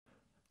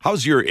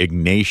How's your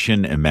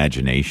Ignatian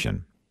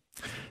imagination?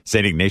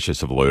 St.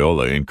 Ignatius of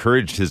Loyola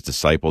encouraged his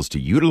disciples to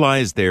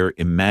utilize their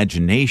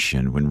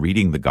imagination when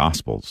reading the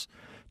Gospels,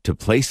 to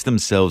place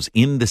themselves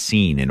in the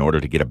scene in order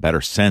to get a better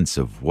sense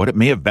of what it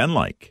may have been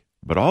like,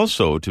 but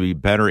also to be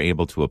better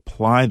able to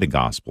apply the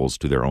Gospels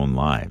to their own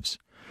lives.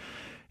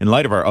 In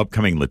light of our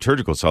upcoming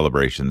liturgical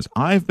celebrations,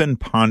 I've been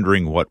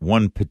pondering what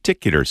one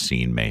particular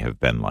scene may have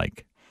been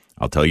like.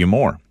 I'll tell you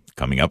more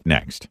coming up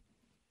next.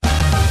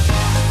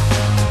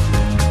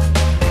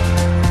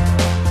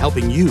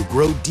 Helping you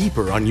grow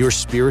deeper on your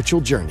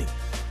spiritual journey.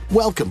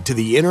 Welcome to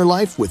The Inner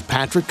Life with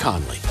Patrick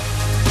Conley.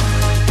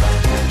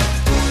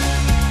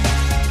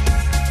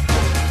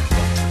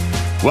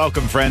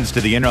 Welcome, friends,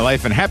 to The Inner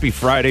Life, and happy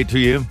Friday to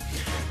you.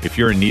 If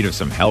you're in need of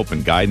some help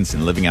and guidance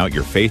in living out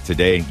your faith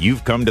today,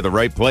 you've come to the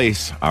right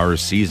place. Our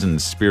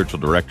seasoned spiritual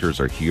directors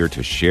are here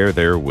to share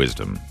their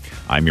wisdom.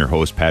 I'm your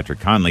host,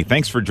 Patrick Conley.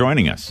 Thanks for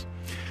joining us.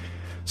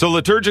 So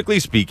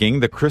liturgically speaking,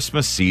 the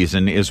Christmas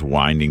season is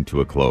winding to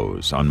a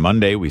close. On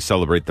Monday, we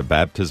celebrate the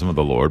baptism of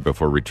the Lord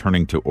before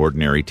returning to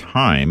ordinary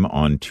time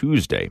on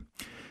Tuesday.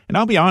 And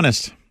I'll be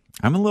honest,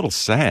 I'm a little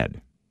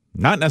sad.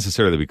 Not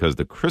necessarily because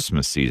the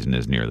Christmas season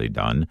is nearly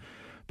done,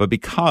 but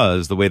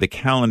because the way the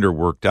calendar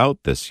worked out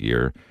this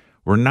year,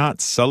 we're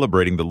not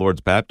celebrating the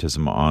Lord's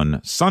baptism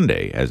on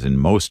Sunday, as in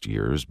most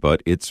years,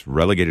 but it's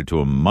relegated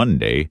to a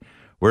Monday,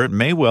 where it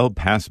may well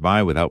pass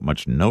by without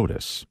much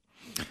notice.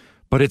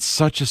 But it's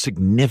such a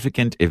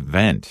significant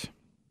event.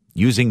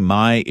 Using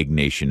my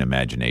Ignatian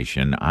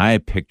imagination, I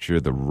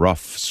picture the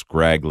rough,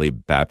 scraggly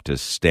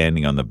Baptist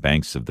standing on the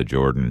banks of the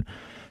Jordan,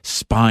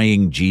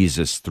 spying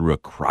Jesus through a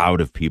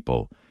crowd of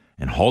people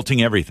and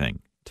halting everything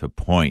to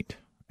point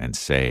and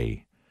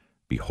say,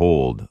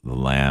 "Behold the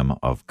Lamb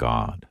of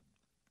God."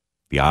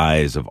 The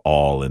eyes of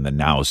all in the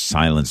now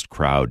silenced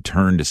crowd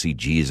turn to see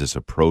Jesus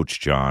approach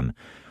John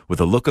with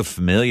a look of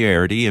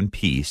familiarity and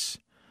peace,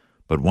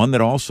 but one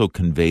that also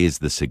conveys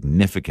the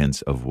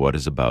significance of what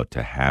is about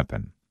to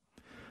happen.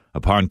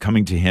 Upon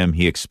coming to him,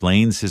 he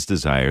explains his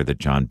desire that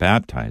John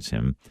baptize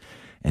him,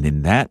 and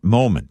in that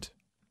moment,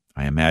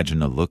 I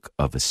imagine a look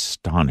of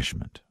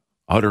astonishment,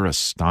 utter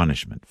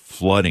astonishment,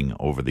 flooding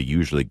over the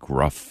usually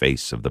gruff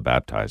face of the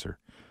baptizer.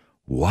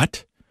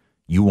 "What?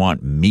 You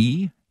want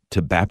me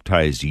to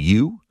baptize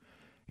you?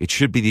 It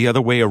should be the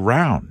other way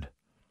around."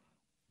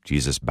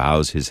 Jesus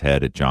bows his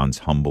head at John's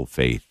humble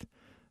faith,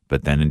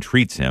 but then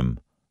entreats him,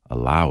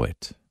 "Allow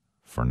it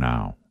for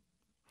now."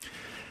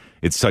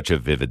 It's such a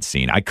vivid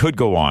scene. I could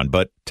go on,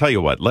 but tell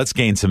you what, let's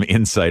gain some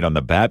insight on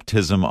the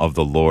baptism of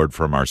the Lord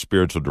from our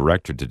spiritual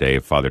director today,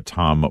 Father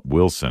Tom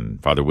Wilson.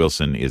 Father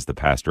Wilson is the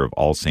pastor of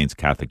All Saints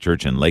Catholic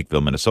Church in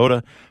Lakeville,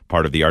 Minnesota,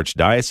 part of the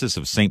Archdiocese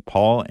of St.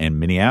 Paul and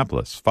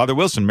Minneapolis. Father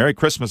Wilson, Merry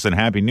Christmas and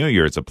Happy New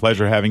Year. It's a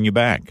pleasure having you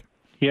back.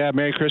 Yeah,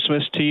 Merry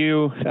Christmas to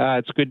you.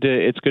 It's good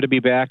to be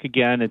back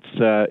again.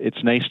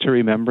 It's nice to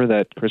remember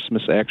that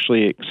Christmas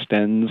actually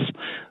extends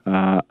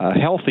a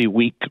healthy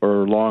week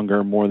or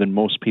longer, more than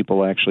most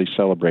people actually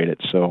celebrate it.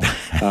 So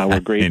we're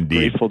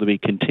grateful to be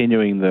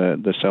continuing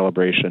the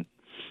celebration.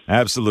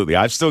 Absolutely.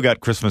 I've still got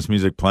Christmas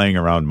music playing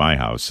around my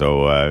house,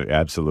 so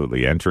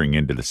absolutely entering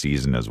into the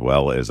season as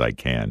well as I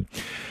can.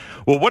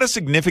 Well, what a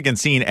significant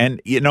scene.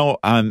 And,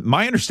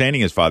 my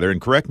understanding is, Father,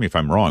 and correct me if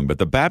I'm wrong, but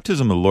the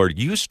baptism of the Lord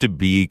used to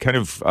be kind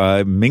of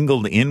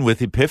mingled in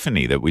with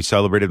Epiphany, that we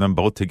celebrated them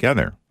both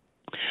together.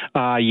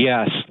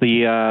 Yes.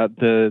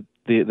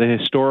 The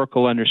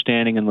historical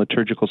understanding and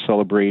liturgical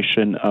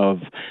celebration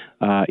of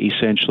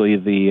essentially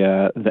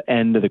the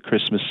end of the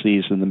Christmas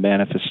season, the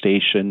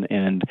manifestation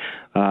and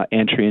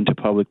entry into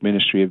public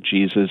ministry of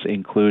Jesus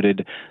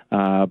included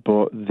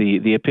both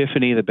the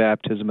Epiphany, the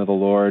baptism of the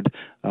Lord,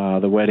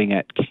 the wedding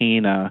at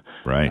Cana,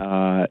 right,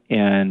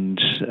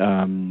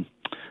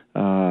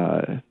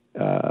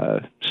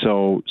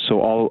 so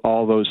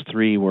all those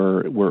three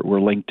were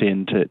linked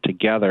in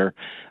together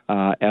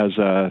as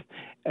a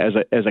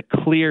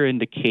clear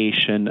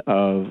indication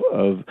of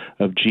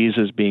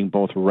Jesus being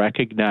both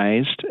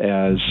recognized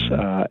as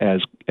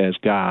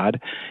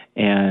God,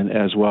 and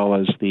as well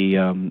as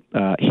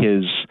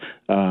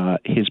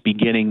his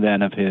beginning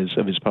then of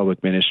his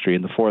public ministry.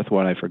 And the fourth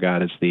one I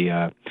forgot is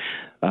the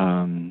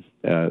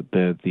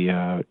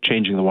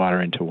changing the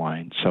water into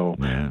wine. So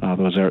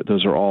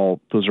those are all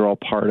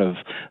part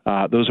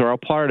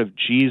of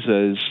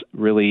Jesus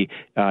really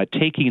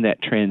taking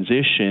that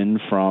transition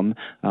from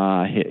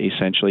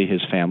essentially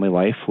his family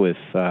life with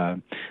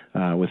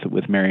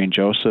Mary and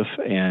Joseph,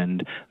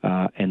 and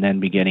then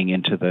beginning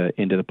into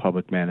the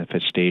public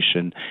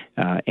manifestation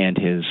and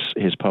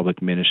his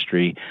public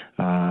ministry,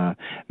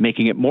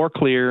 making it more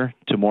clear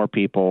to more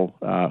people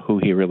who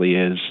he really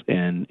is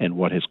and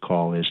what his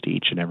call is to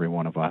each and every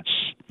one of us.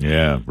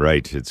 Yeah,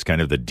 right. It's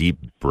kind of the deep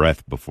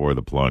breath before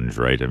the plunge,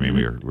 right? I mean,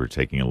 we're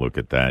taking a look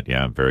at that.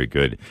 Yeah, very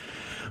good.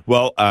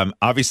 Well,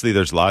 obviously,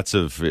 there's lots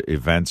of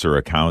events or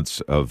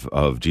accounts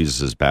of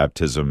Jesus'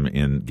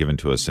 baptism given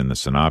to us in the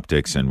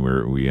Synoptics, and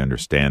we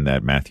understand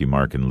that Matthew,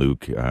 Mark, and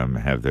Luke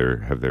have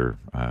their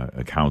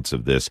accounts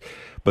of this.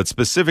 But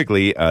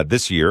specifically,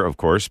 this year, of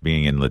course,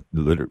 being in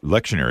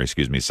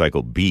lectionary,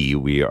 cycle B,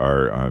 we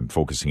are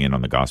focusing in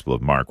on the Gospel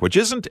of Mark, which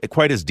isn't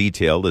quite as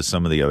detailed as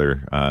some of the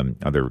other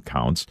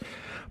accounts.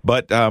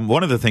 But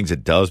one of the things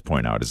it does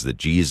point out is that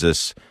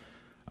Jesus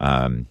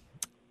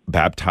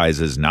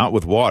baptizes not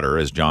with water,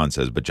 as John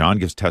says, but John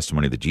gives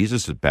testimony that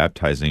Jesus is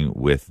baptizing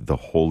with the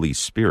Holy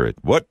Spirit.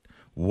 What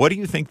do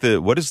you think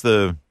is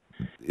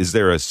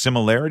there a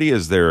similarity?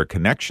 Is there a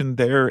connection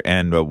there?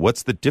 And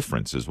what's the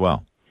difference as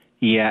well?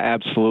 Yeah,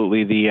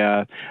 absolutely.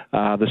 The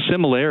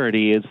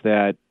similarity is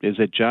that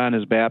John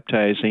is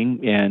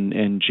baptizing,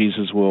 and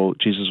Jesus will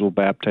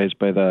baptize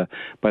by the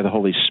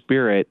Holy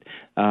Spirit.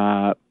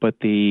 But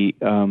the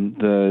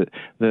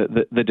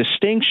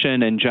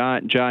distinction, and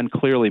John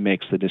clearly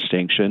makes the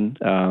distinction.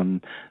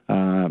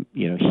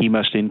 He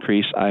must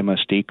increase, I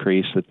must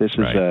decrease. That this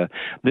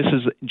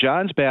is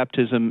John's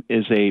baptism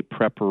is a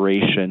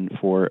preparation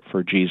for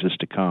Jesus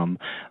to come,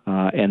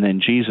 and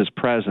then Jesus'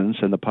 presence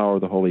and the power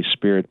of the Holy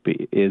Spirit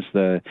is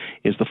the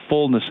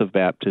fullness of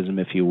baptism,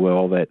 if you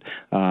will, that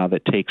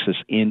takes us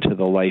into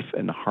the life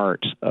and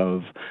heart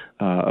of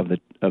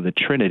the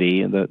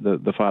Trinity,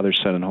 the Father,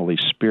 Son, and Holy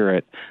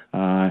Spirit,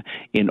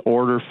 in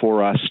order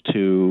for us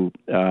to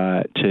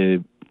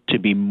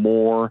be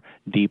more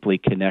deeply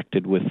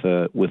connected with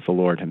the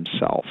Lord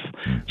Himself.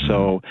 Mm-hmm.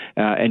 So,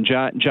 and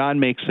John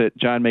makes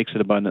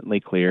it abundantly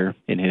clear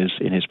in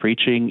his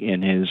preaching,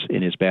 in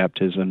his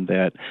baptism,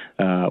 that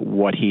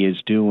what he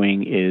is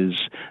doing is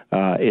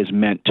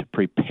meant to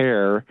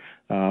prepare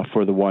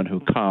for the one who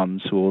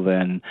comes, who will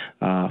then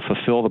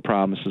fulfill the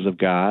promises of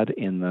God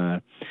in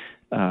the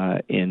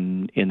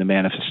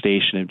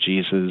manifestation of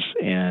Jesus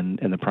and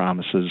the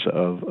promises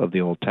of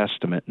the Old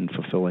Testament, and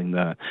fulfilling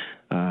the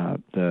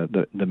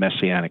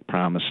messianic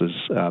promises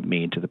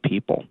made to the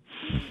people.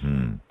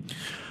 Mm-hmm.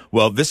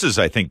 Well, this is,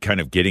 I think, kind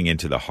of getting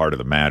into the heart of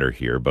the matter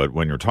here. But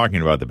when you're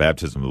talking about the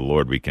baptism of the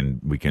Lord, we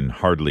can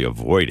hardly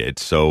avoid it.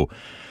 So,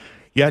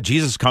 yeah,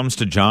 Jesus comes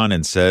to John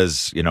and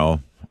says,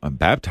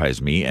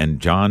 baptize me, and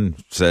John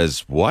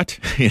says, what?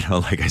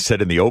 Like I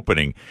said in the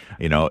opening,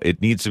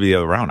 it needs to be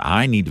around.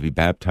 I need to be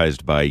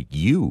baptized by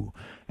you.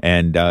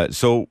 And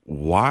so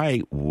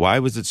why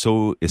was it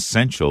so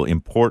essential,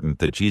 important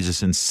that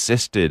Jesus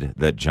insisted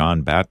that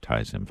John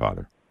baptize him,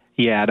 Father?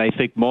 Yeah, and I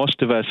think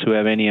most of us who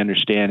have any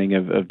understanding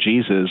of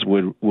Jesus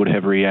would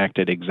have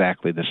reacted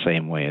exactly the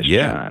same way as John.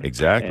 Yeah,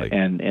 exactly.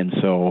 And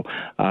so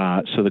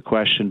the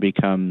question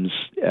becomes,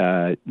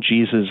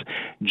 Jesus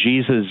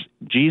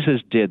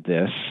did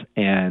this,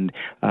 and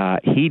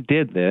He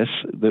did this.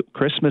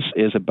 Christmas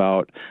is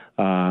about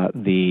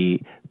the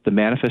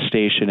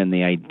manifestation and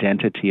the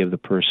identity of the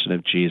person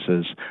of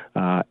Jesus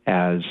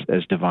as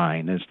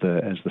divine, as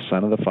the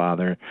Son of the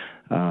Father,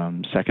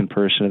 second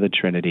person of the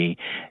Trinity,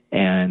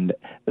 and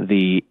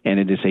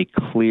it is a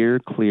clear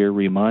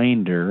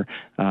reminder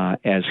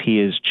as He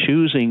is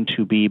choosing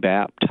to be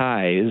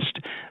baptized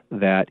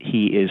that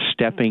He is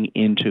stepping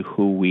into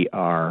who we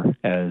are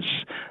as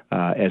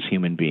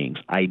human beings,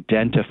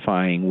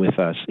 identifying with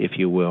us, if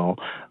you will,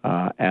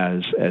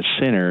 as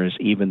sinners,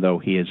 even though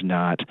He is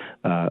not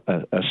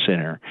a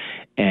sinner.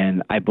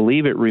 And I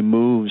believe it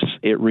removes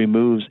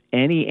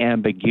any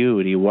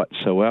ambiguity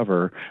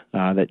whatsoever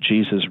that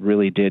Jesus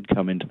really did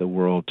come into the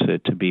world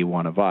to be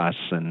one of us.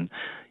 And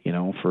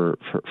for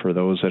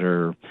those that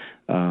are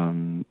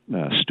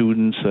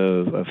students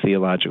of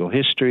theological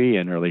history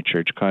and early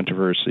church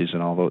controversies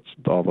and all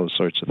those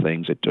sorts of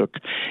things, it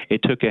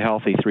took a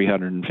healthy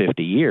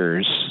 350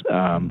 years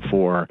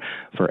for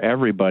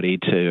everybody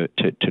to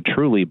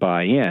truly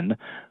buy in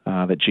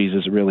that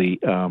Jesus really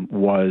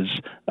was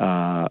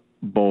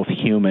both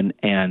human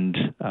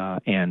and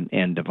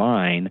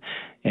divine,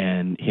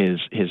 and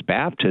his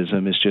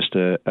baptism is just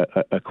a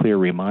clear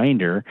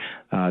reminder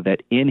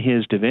that in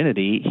His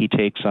divinity He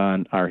takes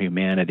on our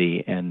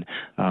humanity, and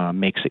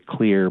makes it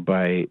clear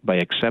by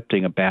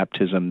accepting a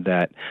baptism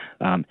that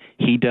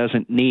He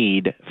doesn't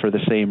need for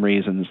the same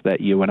reasons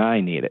that you and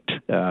I need it.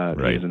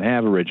 Right. He doesn't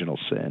have original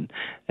sin,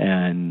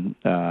 and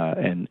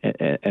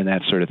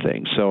that sort of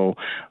thing. So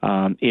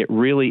it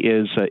really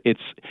is.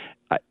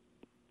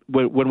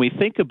 When we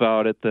think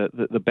about it,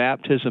 the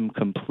baptism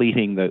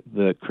completing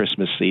the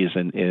Christmas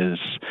season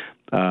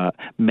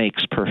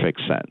makes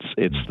perfect sense.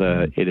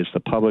 It is the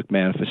public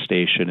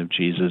manifestation of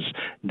Jesus'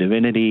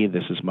 divinity.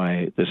 This is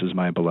my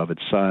beloved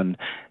Son,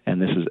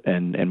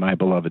 and my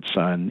beloved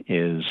Son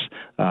is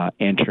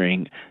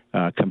entering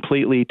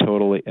completely,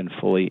 totally, and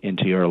fully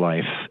into your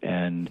life,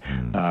 and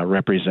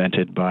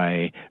represented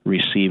by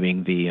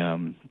receiving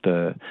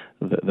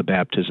the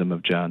baptism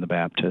of John the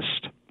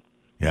Baptist.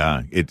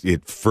 Yeah,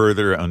 it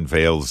further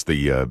unveils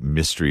the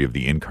mystery of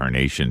the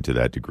incarnation to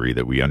that degree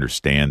that we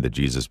understand that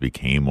Jesus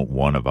became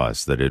one of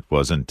us, that it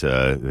wasn't,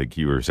 like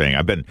you were saying.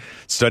 I've been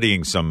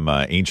studying some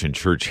ancient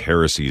church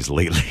heresies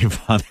lately,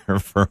 Father,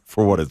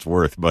 for what it's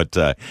worth, but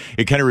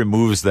it kind of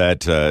removes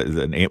that,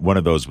 one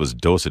of those was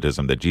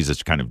Docetism, that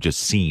Jesus kind of just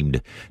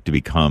seemed to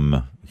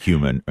become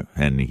human,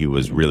 and he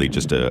was really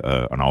just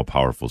an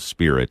all-powerful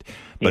spirit.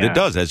 But It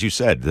does, as you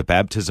said, the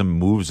baptism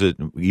moves it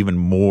even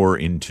more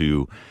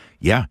into,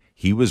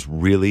 he was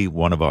really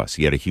one of us.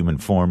 He had a human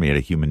form. He had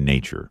a human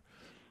nature.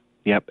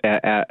 Yep,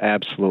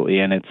 absolutely,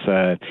 and it's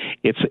a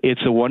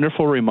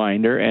wonderful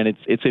reminder, and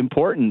it's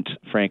important,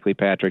 frankly,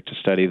 Patrick, to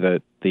study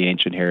the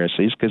ancient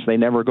heresies because they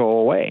never go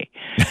away.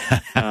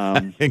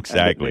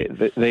 Exactly,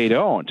 they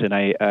don't, and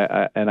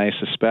I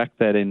suspect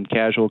that in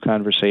casual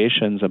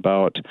conversations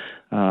about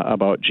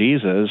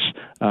Jesus,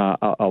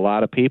 a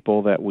lot of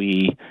people that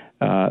we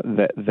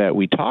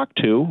talk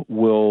to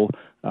will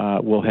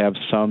have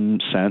some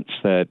sense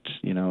that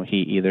he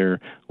either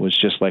was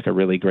just like a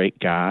really great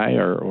guy,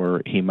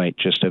 or he might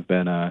just have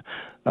been a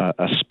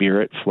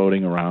spirit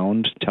floating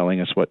around telling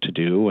us what to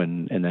do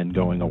and then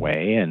going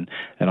away and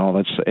all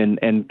that.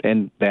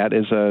 And that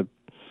is I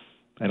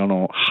don't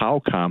know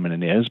how common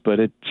it is, but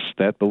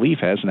that belief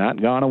has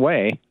not gone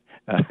away.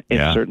 It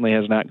certainly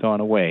has not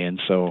gone away,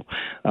 and so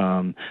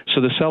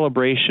the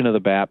celebration of the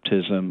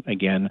baptism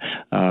again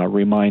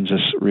reminds us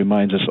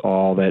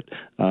all that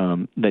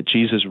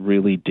Jesus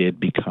really did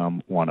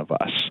become one of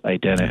us,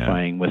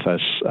 identifying with us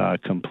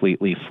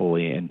completely,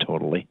 fully, and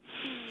totally.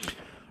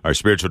 Our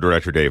spiritual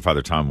director today,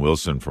 Father Tom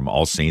Wilson from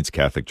All Saints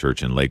Catholic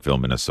Church in Lakeville,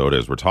 Minnesota,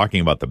 as we're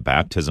talking about the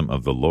baptism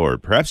of the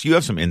Lord. Perhaps you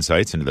have some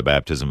insights into the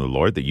baptism of the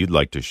Lord that you'd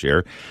like to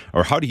share,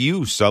 or how do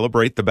you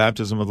celebrate the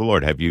baptism of the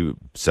Lord? Have you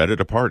set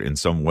it apart in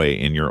some way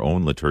in your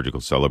own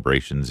liturgical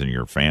celebrations, in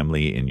your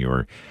family, in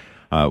your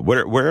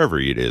wherever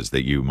it is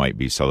that you might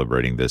be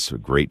celebrating this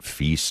great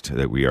feast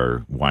that we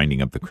are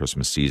winding up the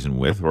Christmas season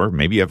with, or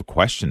maybe you have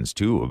questions,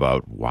 too,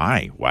 about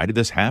why did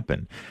this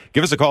happen?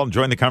 Give us a call and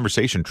join the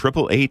conversation.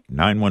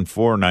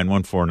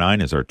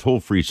 888-914-9149 is our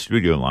toll-free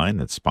studio line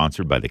that's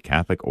sponsored by the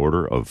Catholic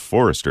Order of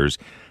Foresters.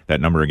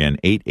 That number again,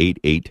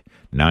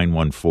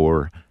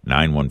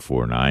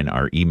 888-914-9149.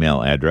 Our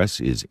email address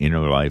is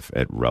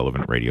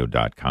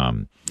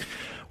innerlife@relevantradio.com.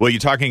 Well, you're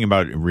talking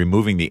about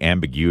removing the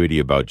ambiguity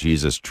about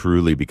Jesus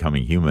truly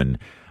becoming human.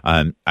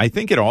 I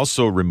think it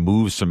also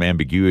removes some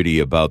ambiguity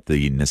about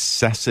the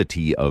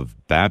necessity of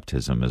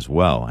baptism as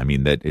well. I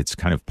mean, that it's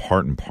kind of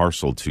part and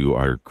parcel to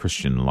our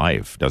Christian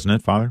life, doesn't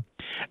it, Father?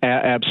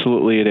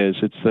 Absolutely, it is.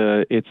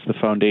 It's the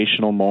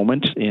foundational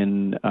moment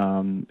in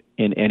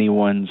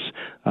anyone's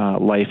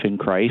life in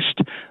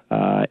Christ,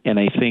 and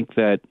I think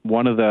that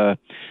one of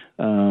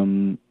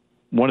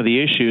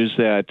the issues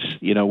that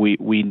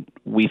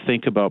we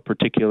think about,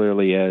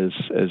 particularly as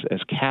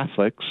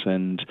Catholics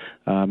and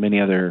many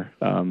other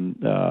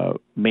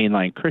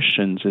mainline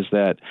Christians, is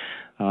that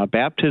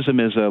baptism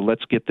is a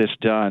let's get this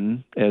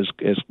done as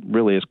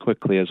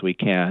quickly as we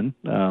can,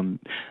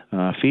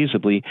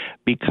 feasibly,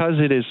 because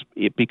it is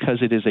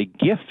a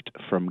gift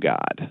from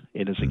God.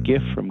 It is a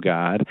gift from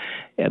God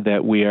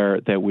that we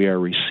are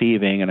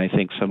receiving, and I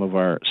think some of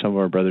our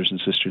brothers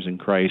and sisters in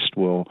Christ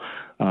will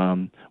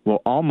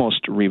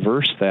almost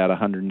reverse that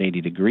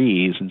 180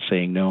 degrees and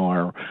saying,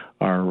 no,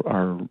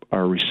 our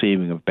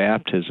receiving of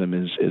baptism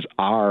is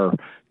our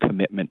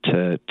commitment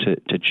to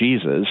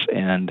Jesus,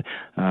 and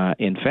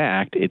in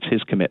fact, it's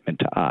His commitment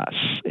to us,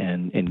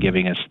 and in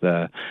giving us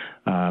that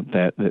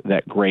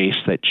grace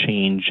that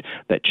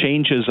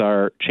changes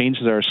our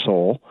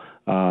soul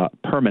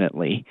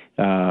permanently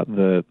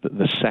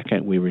the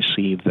second we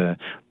receive the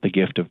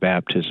gift of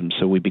baptism.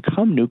 So we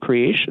become new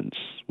creations.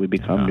 We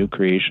become new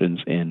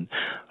creations in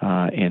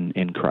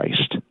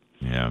Christ.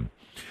 Yeah.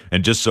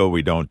 And just so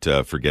we don't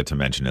forget to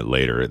mention it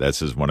later,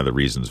 this is one of the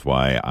reasons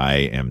why I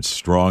am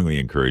strongly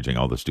encouraging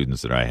all the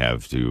students that I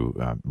have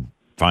to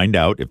find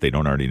out, if they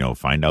don't already know,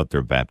 find out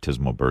their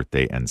baptismal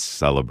birthday and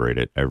celebrate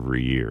it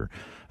every year.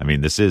 I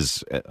mean, this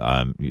is,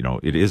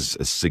 it is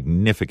a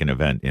significant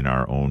event in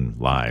our own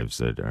lives,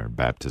 that our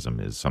baptism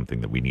is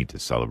something that we need to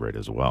celebrate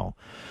as well.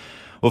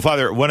 Well,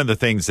 Father, one of the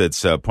things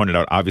that's pointed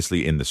out,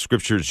 obviously, in the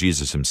Scriptures,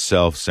 Jesus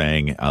himself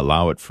saying,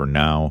 allow it for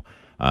now,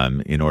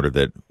 in order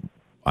that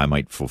I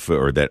might fulfill,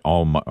 or that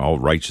all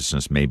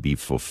righteousness may be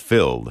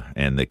fulfilled.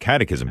 And the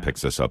Catechism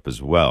picks this up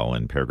as well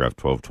in paragraph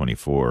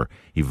 1224.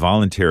 He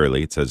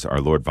voluntarily, it says,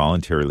 our Lord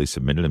voluntarily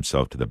submitted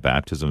himself to the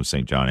baptism of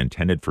St. John,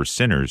 intended for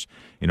sinners,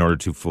 in order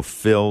to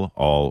fulfill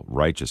all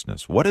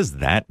righteousness. What does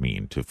that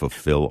mean, to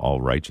fulfill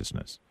all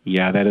righteousness?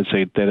 Yeah, that is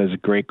a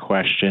great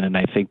question, and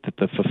I think that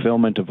the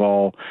fulfillment of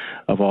all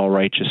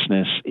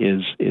righteousness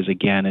is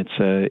again,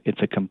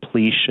 it's a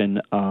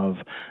completion of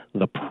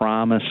the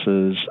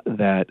promises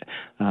that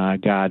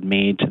God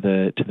made to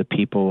the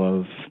people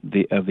of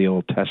the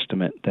Old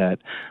Testament, that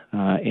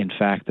in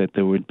fact that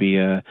there would be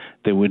a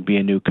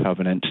new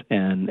covenant,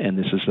 and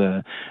this is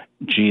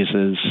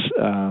Jesus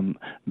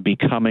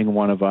becoming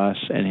one of us,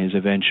 and his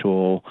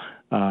eventual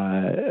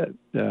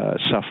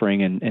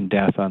suffering and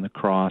death on the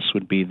cross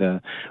would be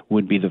the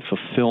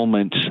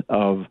fulfillment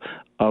of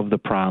the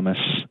promise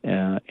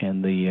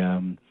and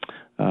the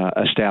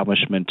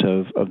establishment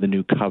of the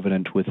new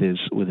covenant with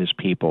his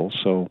people.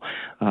 So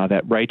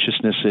that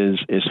righteousness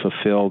is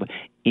fulfilled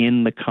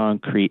in the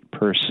concrete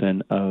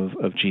person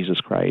of Jesus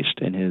Christ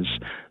and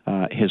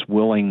his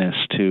willingness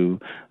to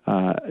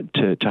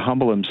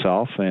humble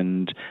himself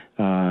and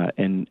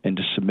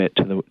to submit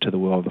to the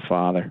will of the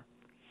Father.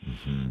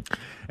 Mm-hmm.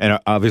 And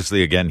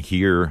obviously, again,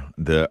 here,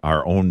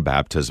 our own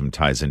baptism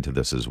ties into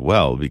this as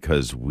well,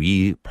 because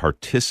we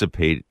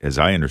participate, as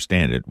I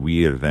understand it,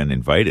 we are then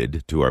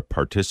invited to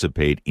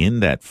participate in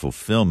that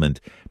fulfillment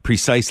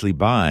precisely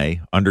by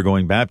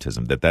undergoing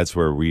baptism, that's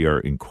where we are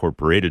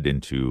incorporated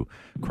into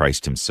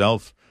Christ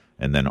himself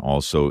and then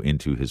also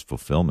into his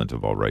fulfillment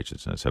of all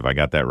righteousness. Have I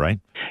got that right?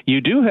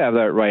 You do have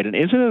that right. And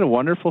isn't it a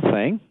wonderful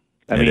thing?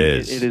 It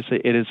is. It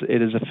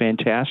is a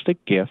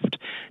fantastic gift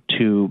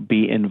to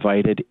be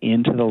invited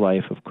into the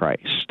life of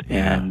Christ,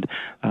 yeah.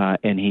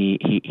 and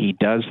he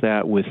does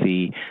that with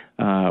the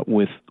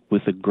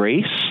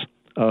grace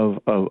of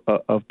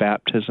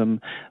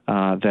baptism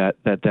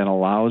that then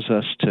allows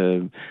us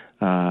to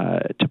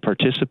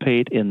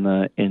participate in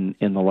the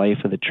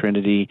life of the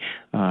Trinity,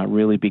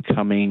 really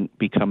becoming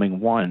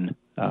one.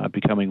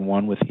 Becoming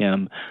one with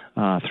Him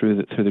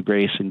through the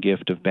grace and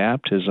gift of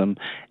baptism,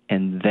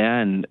 and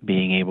then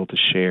being able to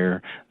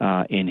share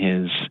in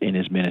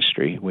His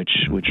ministry,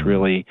 which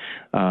really,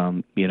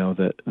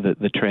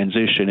 the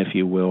transition, if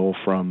you will,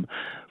 from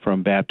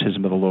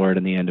baptism of the Lord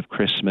and the end of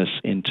Christmas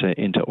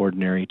into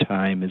ordinary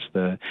time is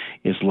the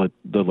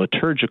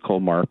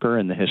liturgical marker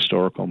and the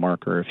historical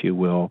marker, if you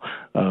will,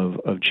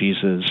 of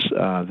Jesus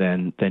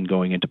then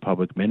going into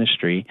public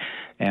ministry,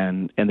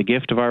 and the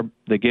gift of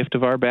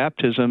our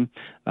baptism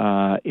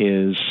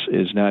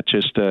is not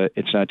just a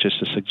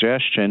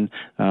suggestion,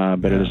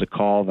 but it is a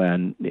call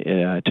then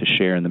to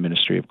share in the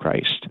ministry of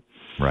Christ.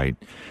 Right.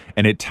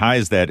 And it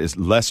ties that, is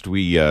lest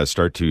we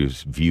start to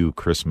view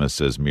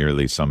Christmas as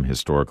merely some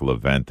historical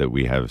event that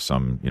we have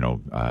some,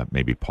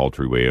 maybe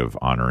paltry way of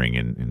honoring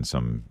in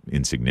some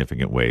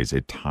insignificant ways.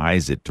 It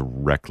ties it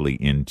directly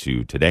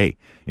into today,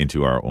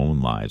 into our own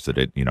lives, that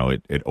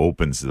it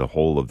opens the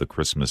whole of the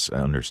Christmas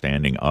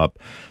understanding up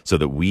so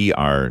that we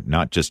are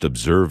not just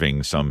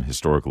observing some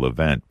historical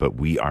event, but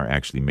we are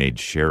actually made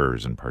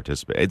sharers and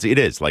participants. It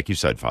is, like you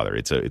said, Father,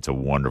 it's a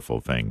wonderful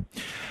thing.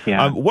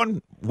 Yeah.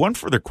 One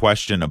further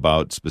question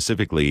about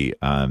specifically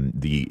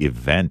the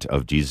event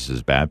of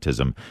Jesus'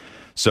 baptism.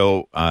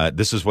 So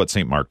this is what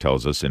St. Mark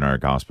tells us in our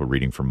gospel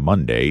reading from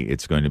Monday.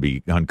 It's going to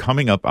be, on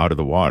coming up out of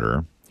the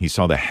water, he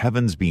saw the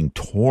heavens being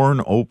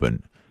torn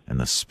open and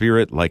the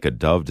Spirit like a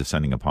dove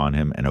descending upon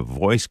him, and a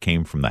voice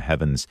came from the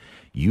heavens,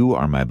 "You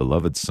are my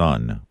beloved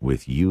Son,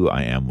 with you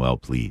I am well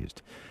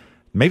pleased."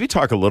 Maybe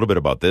talk a little bit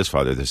about this,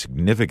 Father, the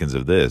significance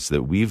of this,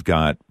 that we've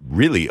got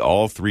really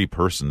all three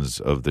persons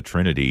of the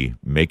Trinity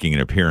making an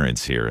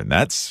appearance here, and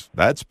that's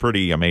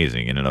pretty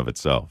amazing in and of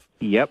itself.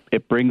 Yep,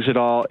 it brings it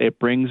all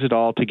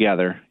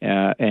together,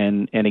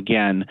 and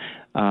again,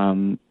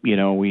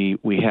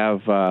 we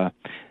have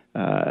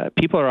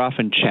people are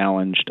often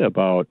challenged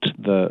about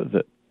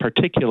the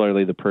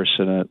particularly the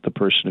person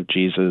of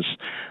Jesus,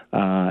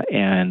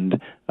 and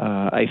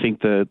I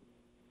think the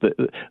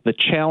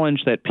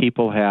challenge that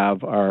people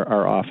have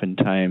are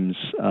oftentimes,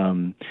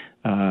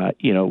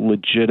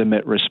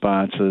 legitimate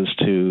responses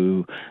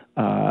to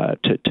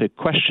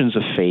questions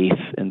of faith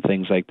and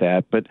things like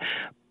that. But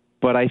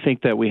I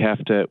think that we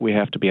have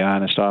to be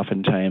honest.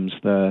 Oftentimes,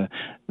 the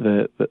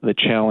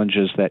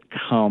challenges that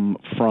come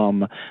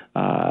from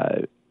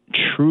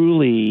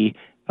truly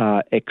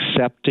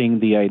accepting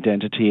the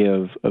identity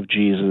of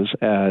Jesus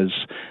as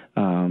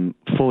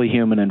fully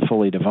human and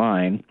fully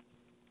divine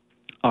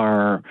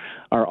are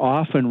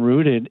often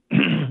rooted,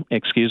 in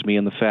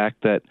the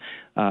fact that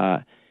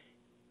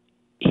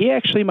he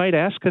actually might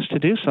ask us to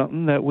do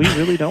something that we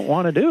really don't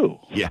want to do.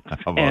 Yeah,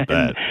 how about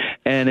that?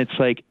 And it's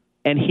like,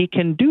 and he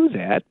can do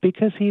that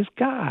because he's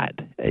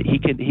God. He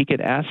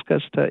can ask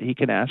us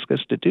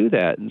to do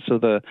that, and so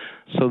the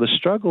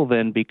struggle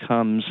then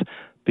becomes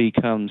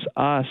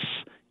us,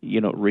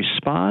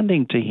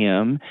 responding to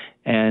him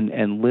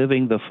and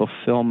living the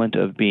fulfillment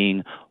of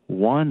being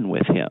one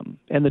with him.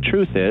 And the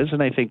truth is,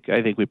 and I think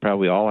we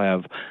probably all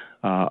have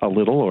a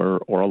little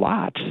or a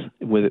lot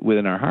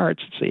within our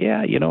hearts, and say,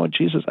 yeah,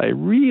 Jesus, I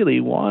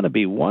really want to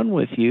be one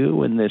with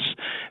you in this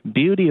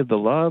beauty of the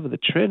love of the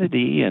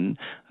Trinity, and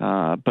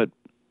but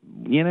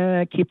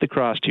keep the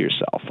cross to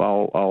yourself.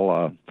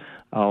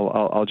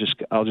 I'll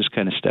just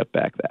kind of step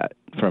back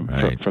from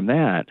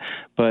that.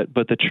 But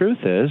the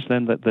truth is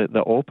then that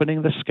the opening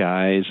of the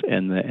skies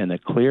and the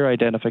clear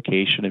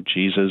identification of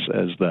Jesus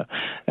as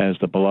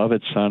the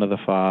beloved Son of the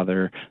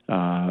Father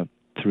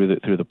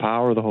through the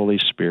power of the Holy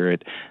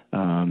Spirit,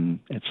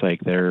 it's like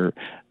they're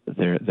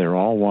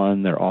all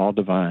one, they're all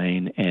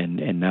divine,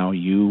 and now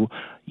you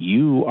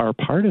you are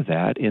part of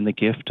that in the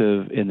gift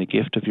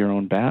of your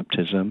own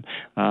baptism.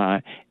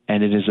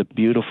 And it is a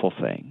beautiful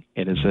thing.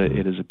 It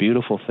is a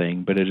beautiful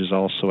thing, but it is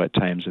also at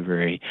times a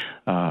very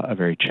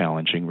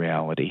challenging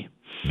reality.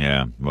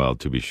 Yeah, well,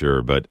 to be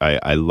sure. But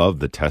I love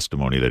the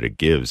testimony that it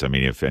gives. I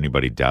mean, if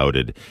anybody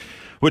doubted,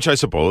 which I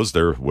suppose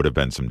there would have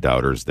been some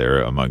doubters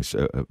there amongst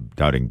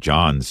doubting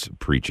John's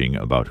preaching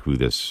about who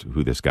this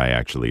guy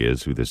actually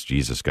is, who this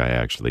Jesus guy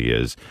actually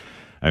is.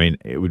 I mean,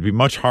 it would be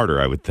much harder,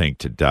 I would think,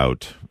 to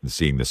doubt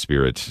seeing the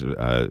Spirit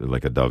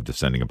like a dove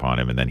descending upon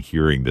him and then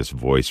hearing this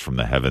voice from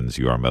the heavens,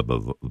 "You are my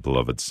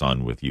beloved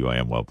Son, with you I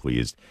am well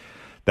pleased."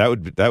 That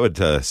would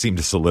seem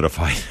to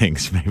solidify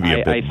things maybe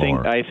a bit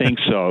more. I think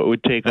so. It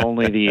would take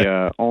only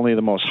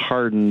the most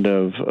hardened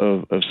of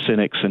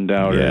cynics and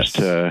doubters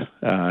to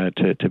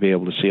be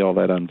able to see all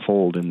that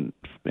unfold in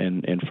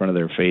front of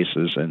their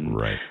faces and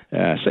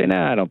say,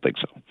 "Nah, I don't think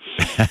so."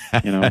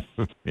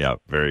 Yeah,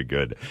 very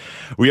good.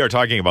 We are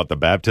talking about the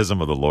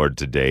baptism of the Lord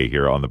today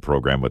here on the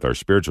program with our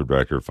spiritual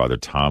director, Father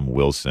Tom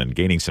Wilson,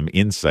 gaining some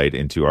insight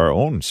into our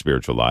own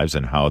spiritual lives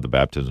and how the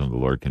baptism of the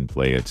Lord can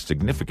play a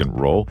significant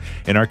role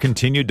in our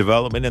continued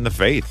development in the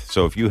faith.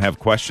 So if you have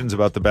questions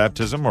about the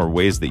baptism or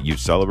ways that you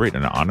celebrate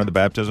and honor the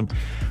baptism,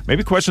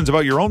 maybe questions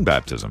about your own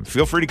baptism,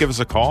 feel free to give us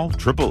a call.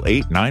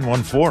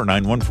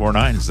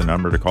 888-914-9149 is the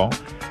number to call.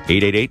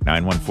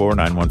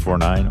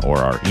 888-914-9149 or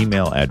our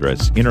email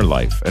address,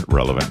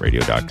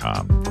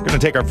 innerlife@relevantradio.com. We're going to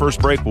take our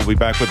first break. We'll be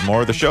back with more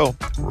of the show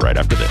right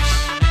after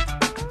this.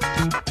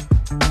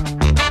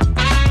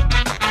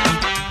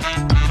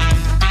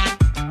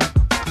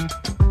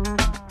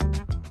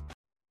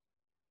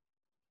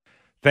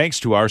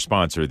 Thanks to our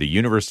sponsor, the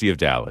University of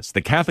Dallas,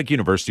 the Catholic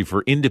University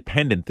for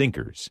Independent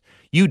Thinkers.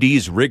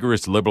 UD's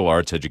rigorous liberal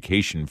arts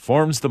education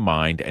forms the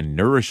mind and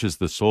nourishes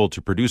the soul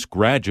to produce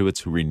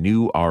graduates who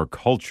renew our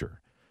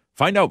culture.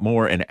 Find out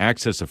more and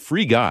access a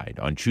free guide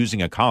on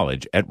choosing a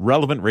college at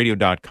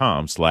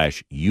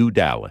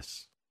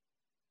relevantradio.com/udallas.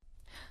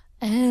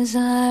 As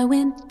I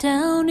went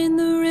down in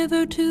the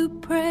river to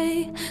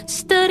pray,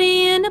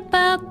 studying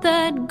about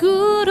that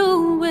good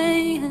old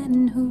way,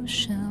 and who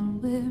shall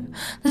wear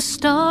the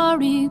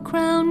starry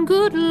crown?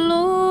 Good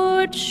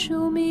Lord,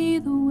 show me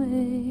the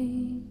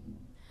way.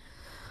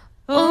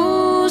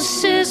 Oh,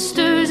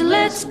 sisters,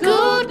 let's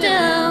go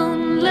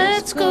down,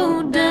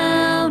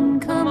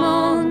 come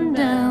on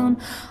down.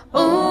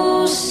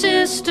 Oh,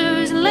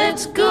 sisters,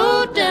 let's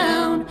go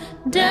down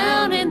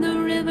in the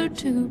river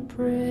to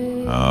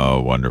pray.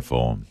 Oh,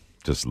 wonderful.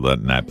 Just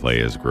letting that play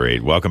is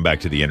great. Welcome back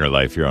to The Inner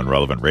Life here on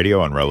Relevant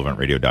Radio, on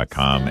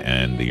relevantradio.com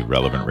and the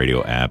Relevant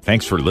Radio app.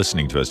 Thanks for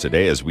listening to us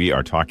today as we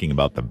are talking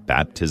about the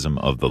baptism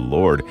of the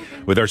Lord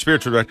with our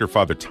spiritual director,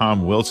 Father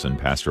Tom Wilson,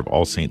 pastor of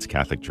All Saints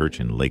Catholic Church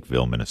in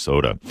Lakeville,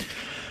 Minnesota.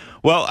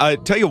 Well, I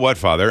tell you what,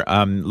 Father,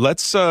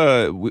 let's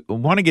we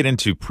want to get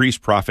into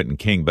priest, prophet, and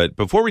king. But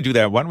before we do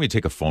that, why don't we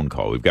take a phone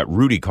call? We've got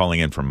Rudy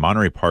calling in from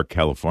Monterey Park,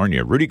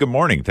 California. Rudy, good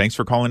morning. Thanks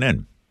for calling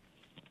in.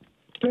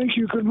 Thank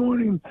you. Good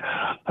morning.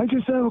 I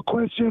just have a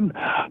question.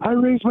 I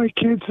raised my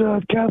kids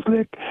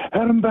Catholic,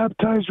 had them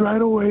baptized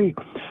right away.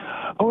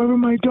 However,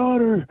 my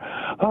daughter,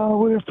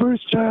 with her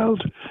first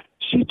child,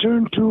 she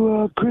turned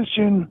to a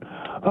Christian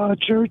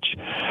church,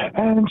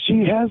 and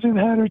she hasn't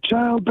had her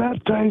child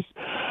baptized.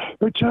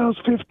 Her child's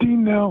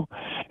 15 now,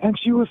 and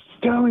she was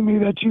telling me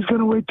that she's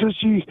going to wait till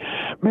she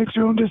makes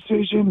her own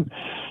decision.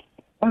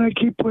 And I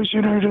keep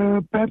pushing her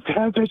to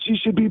have that she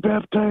should be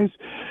baptized.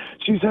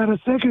 She's had a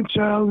second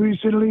child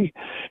recently,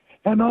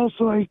 and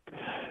also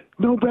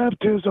no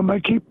baptism. I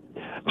keep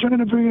trying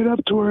to bring it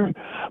up to her,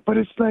 but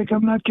it's like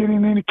I'm not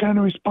getting any kind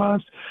of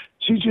response.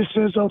 She just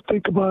says, "I'll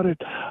think about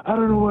it." I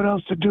don't know what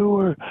else to do,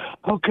 or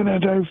how can I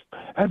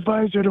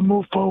advise her to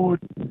move forward?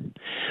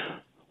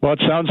 Well,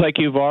 it sounds like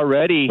you've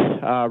already,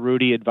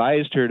 Rudy,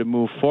 advised her to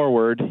move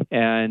forward,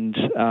 and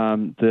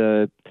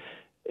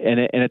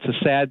it's a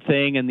sad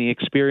thing, and the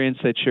experience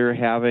that you're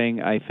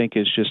having, I think,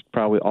 is just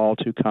probably all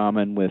too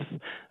common with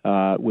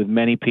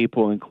many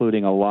people,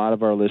 including a lot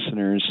of our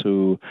listeners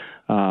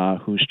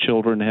whose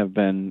children have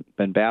been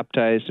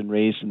baptized and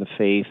raised in the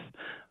faith,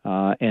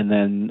 and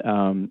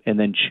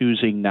then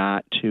choosing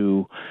not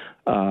to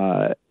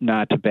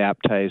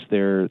baptize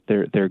their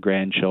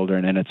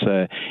grandchildren, and it's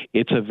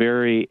a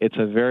very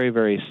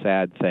very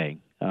sad thing.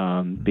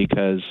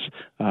 Because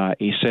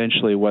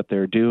essentially what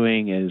they're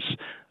doing is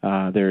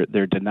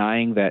they're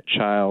denying that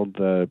child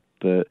the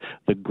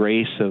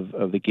grace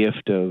of the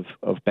gift of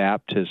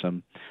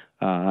baptism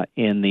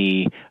in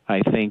the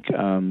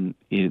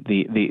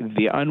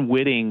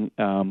unwitting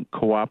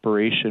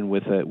cooperation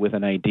with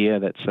an idea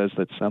that says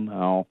that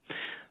somehow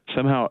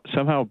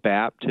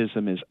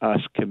baptism is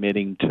us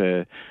committing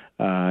to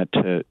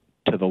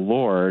the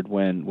Lord,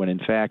 when in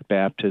fact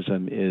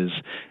baptism is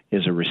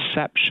a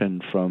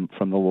reception from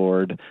the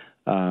Lord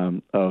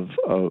of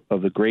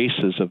the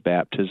graces of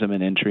baptism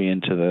and entry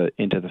into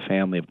the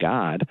family of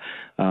God.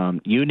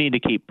 You need to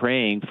keep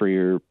praying for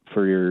your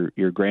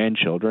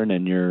grandchildren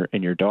and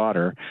your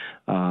daughter,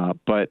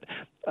 but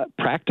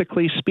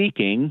practically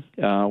speaking,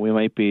 we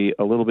might be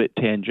a little bit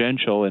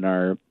tangential in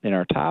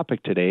our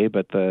topic today,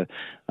 but the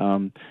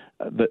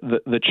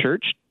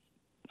church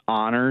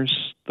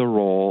honors the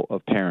role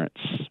of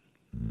parents.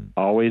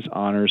 Always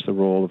honors the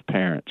role of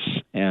parents,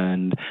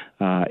 and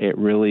it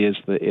really is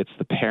it's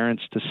the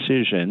parents'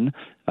 decision,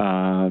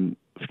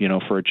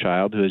 for a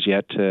child who has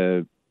yet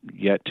to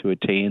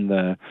attain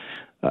the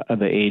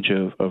age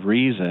of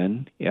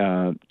reason,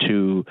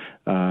 to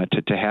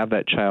have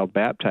that child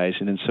baptized,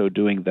 and in so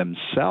doing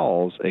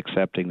themselves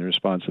accepting the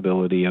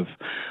responsibility of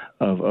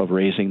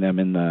raising them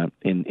in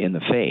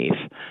the faith,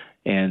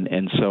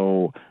 and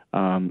so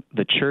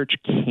the church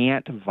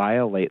can't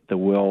violate the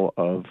will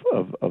of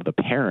the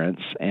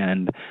parents,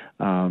 and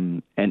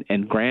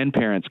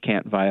grandparents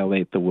can't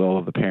violate the will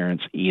of the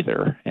parents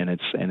either, and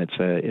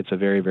it's a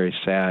very, very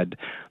sad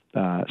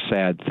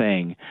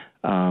thing.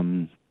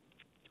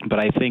 But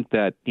I think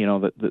that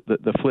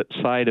the flip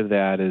side of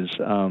that is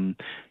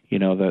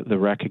the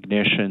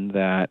recognition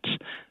that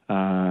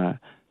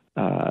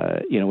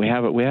we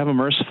have a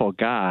merciful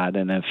God,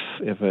 and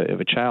if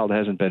a child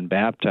hasn't been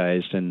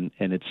baptized and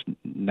it's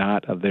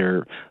not of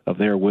their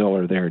will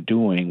or their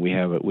doing, we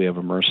have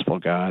a merciful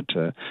God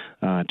to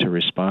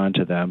respond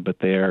to them. But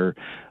they're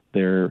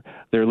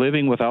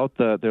living without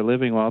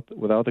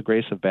the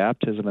grace of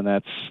baptism, and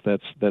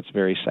that's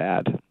very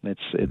sad.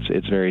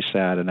 It's very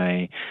sad, and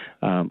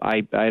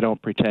I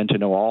don't pretend to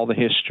know all the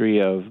history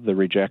of the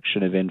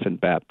rejection of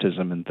infant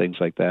baptism and things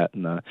like that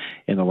in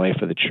the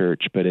life of the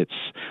church, but it's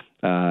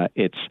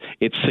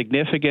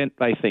significant,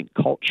 I think,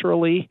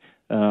 culturally,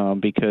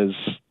 because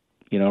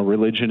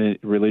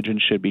religion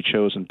should be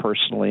chosen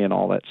personally and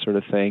all that sort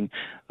of thing.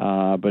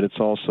 But it's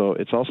also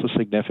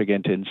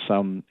significant in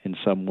some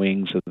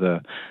wings of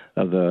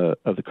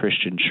the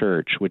Christian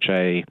church, which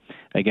I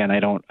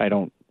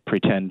don't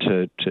pretend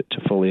to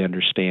fully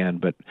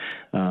understand. But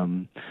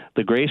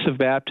the grace of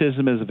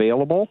baptism is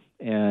available,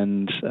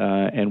 and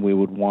we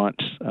would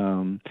want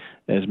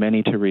as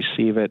many to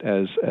receive it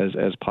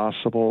as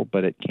possible,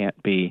 but it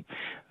can't be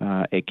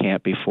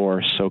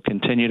forced. So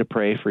continue to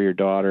pray for your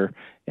daughter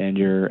and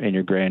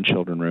your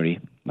grandchildren, Rudy.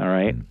 All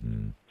right.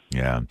 Mm-hmm.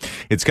 Yeah,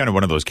 it's kind of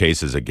one of those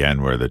cases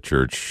again where the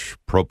church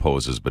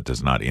proposes but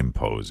does not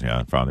impose.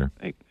 Yeah, Father.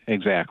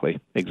 Exactly.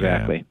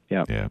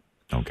 Yeah.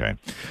 Okay.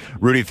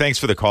 Rudy, thanks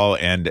for the call.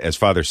 And as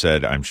Father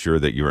said, I'm sure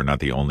that you are not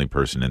the only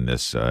person in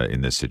this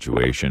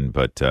situation.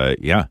 But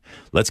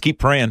let's keep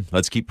praying.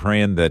 Let's keep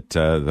praying that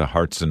the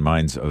hearts and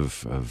minds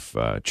of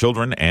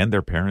children and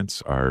their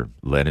parents are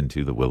led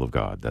into the will of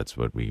God. That's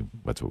what we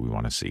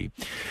want to see.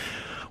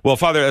 Well,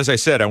 Father, as I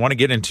said, I want to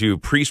get into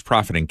priest,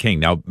 prophet, and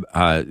king. Now,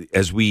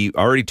 as we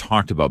already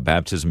talked about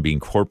baptism being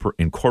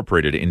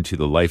incorporated into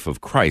the life of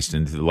Christ,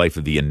 into the life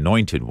of the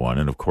Anointed One,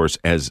 and of course,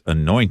 as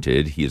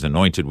anointed, he is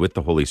anointed with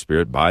the Holy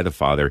Spirit by the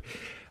Father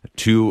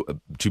to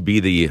be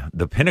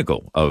the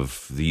pinnacle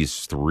of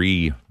these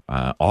three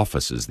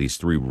offices, these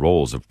three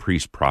roles of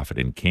priest, prophet,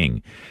 and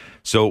king.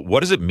 So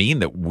what does it mean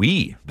that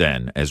we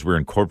then, as we're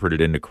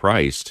incorporated into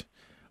Christ,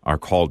 are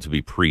called to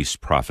be priests,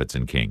 prophets,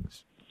 and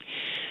kings?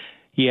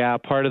 Yeah,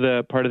 part of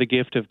the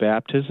gift of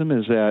baptism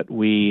is that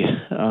we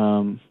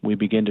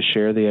begin to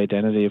share the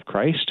identity of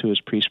Christ, who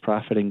is priest,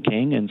 prophet, and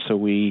king, and so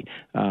we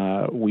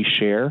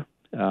share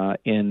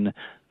in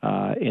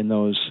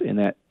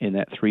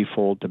that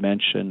threefold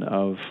dimension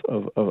of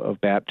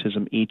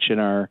baptism, each in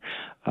our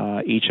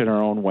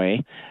own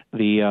way.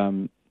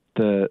 The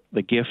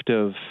gift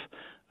of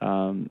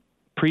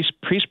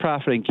priest,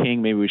 prophet, and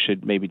king. Maybe we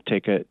should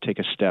take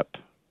a step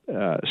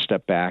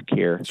back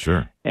here.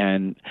 Sure.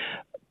 And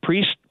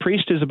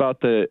priest is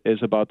about the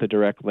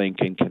direct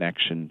link and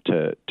connection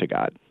to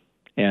God,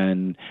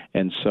 and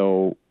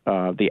so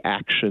the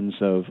actions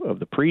of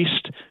the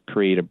priest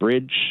create a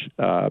bridge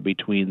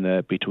between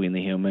the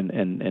human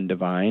and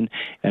divine,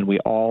 and we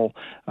all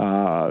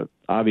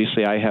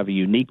obviously I have a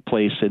unique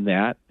place in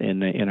that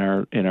in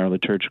our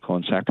liturgical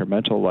and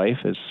sacramental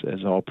life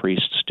as all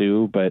priests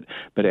do, but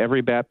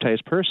every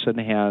baptized person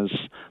has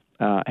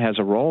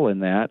a role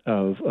in that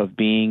of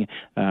being,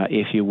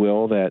 if you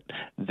will, that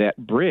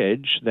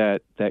bridge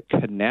that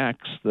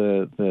connects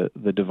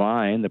the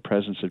divine, the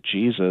presence of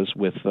Jesus,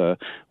 with the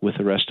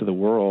rest of the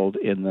world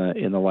in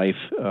the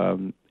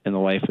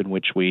life in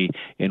which we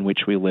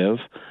live.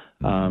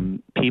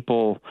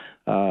 People,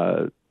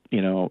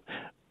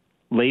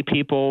 lay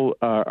people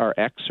are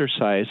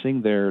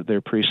exercising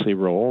their priestly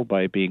role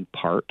by being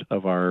part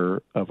of our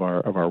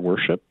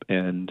worship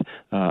and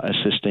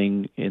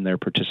assisting in their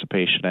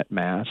participation at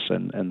Mass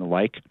and the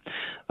like.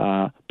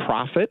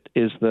 Prophet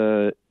is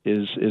a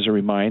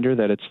reminder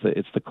that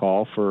it's the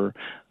call for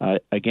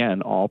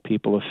again all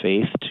people of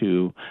faith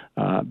to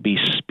be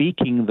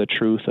speaking the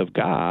truth of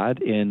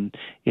God in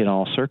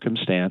all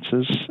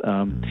circumstances,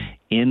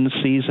 in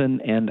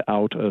season and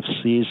out of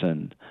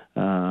season,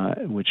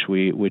 which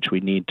we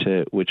need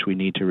to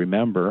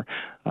remember.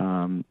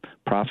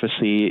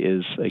 prophecy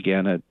is,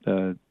 again,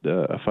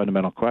 a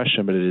fundamental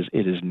question, but it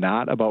is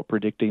not about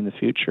predicting the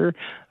future.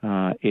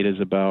 It is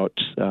about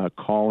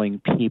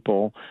calling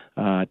people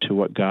to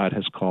what God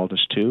has called us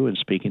to and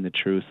speaking the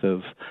truth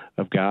of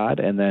God.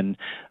 And then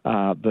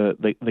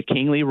the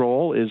kingly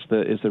role is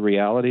the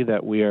reality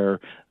that we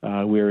are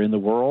in the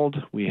world.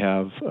 We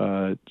have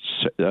a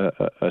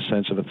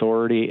sense of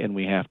authority, and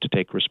we have to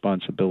take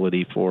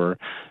responsibility for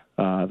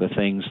the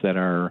things that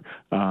are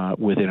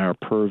within our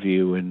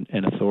purview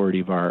and authority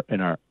of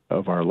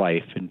our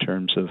life, in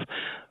terms of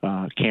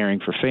caring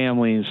for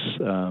families,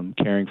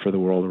 caring for the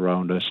world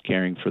around us,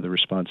 caring for the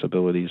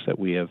responsibilities that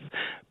we have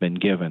been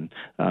given.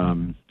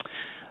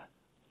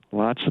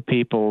 Lots of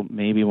people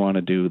maybe want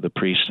to do the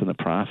priest and the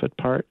prophet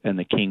part, and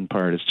the king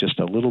part is just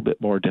a little bit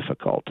more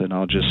difficult. And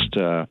I'll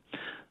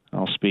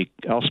speak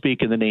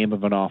in the name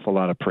of an awful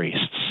lot of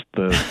priests.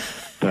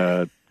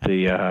 The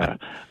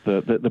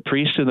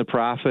priest and the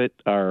prophet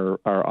are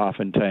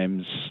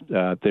oftentimes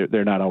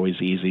they're not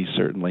always easy,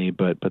 certainly,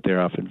 but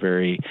they're often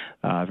very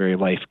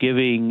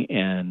life-giving,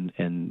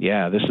 and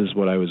yeah, this is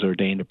what I was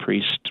ordained a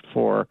priest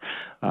for.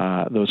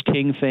 Those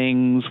king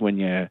things, when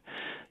you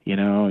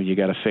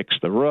got to fix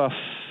the roof,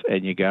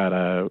 and you got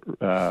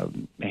to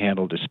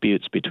handle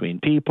disputes between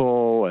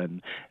people,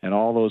 and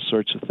all those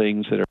sorts of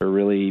things that are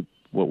really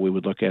what we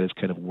would look at as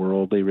kind of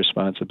worldly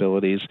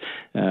responsibilities.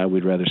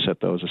 We'd rather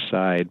set those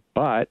aside.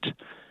 But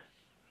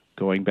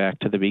going back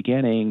to the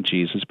beginning,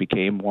 Jesus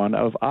became one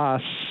of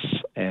us,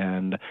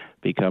 and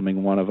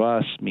becoming one of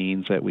us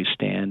means that we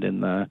stand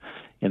in the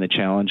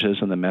challenges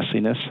and the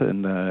messiness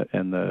and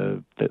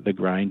the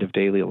grind of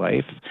daily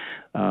life.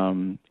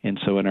 And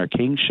so in our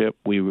kingship,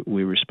 we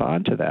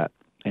respond to that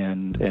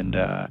and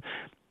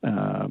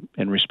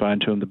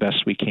respond to him the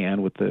best we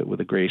can with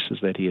the graces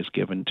that he has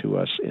given to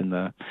us in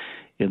the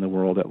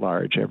world at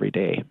large every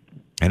day.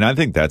 And I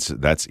think that's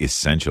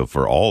essential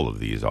for all of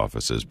these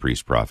offices,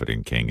 priest, prophet,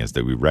 and king, is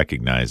that we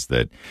recognize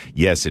that,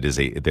 yes,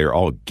 they're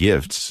all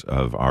gifts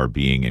of our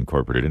being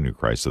incorporated into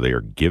Christ, so they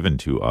are given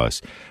to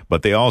us,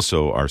 but they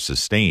also are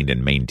sustained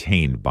and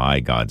maintained by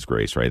God's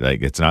grace, right?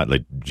 Like, it's not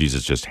like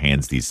Jesus just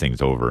hands these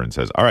things over and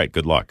says, "All right,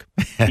 good luck."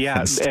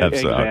 Yeah,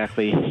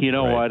 exactly. You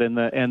know, right. What?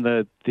 And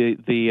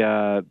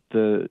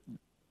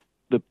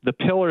the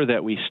pillar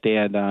that we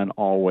stand on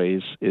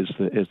always is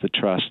the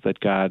trust that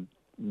God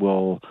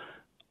will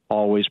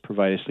always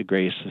provide us the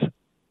grace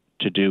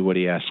to do what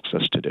he asks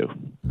us to do.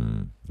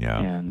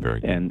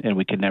 Very good. And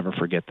we can never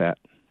forget that.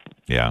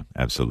 Yeah,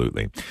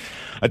 absolutely.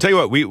 I tell you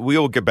what,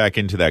 we'll get back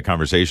into that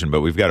conversation,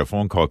 but we've got a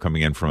phone call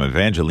coming in from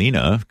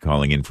Evangelina,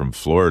 calling in from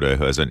Florida,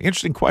 who has an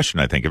interesting question,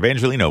 I think.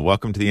 Evangelina,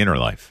 welcome to the Inner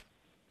Life.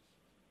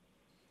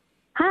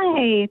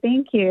 Hi,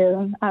 thank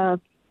you.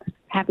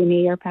 Happy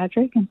New Year,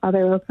 Patrick and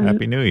Father Wilson.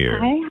 Happy New Year.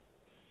 Hi.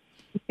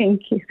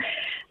 Thank you.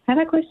 I have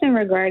a question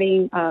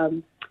regarding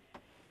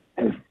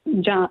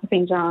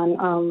St.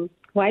 John.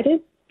 Why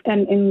did,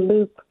 in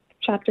Luke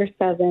chapter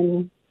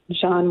 7,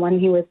 John, when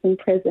he was in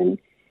prison,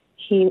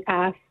 he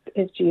asked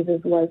if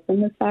Jesus was the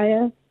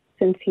Messiah,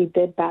 since he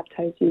did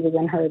baptize Jesus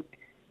and heard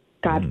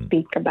God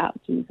speak about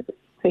Jesus?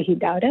 So he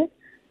doubted?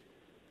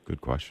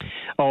 Good question.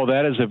 Oh,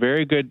 that is a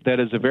very good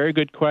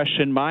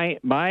question. My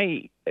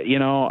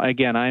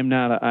again, I'm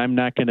not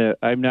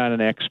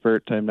an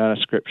expert. I'm not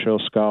a scriptural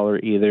scholar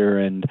either,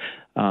 and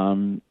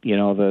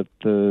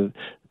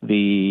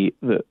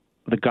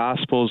the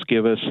Gospels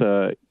give us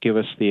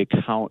the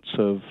accounts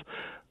of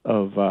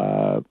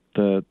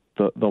the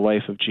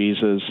life of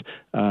Jesus,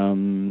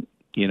 and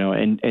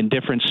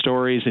different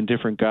stories in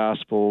different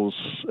Gospels.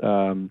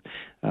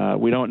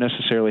 We don't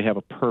necessarily have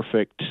a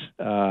perfect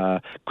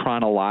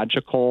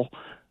chronological,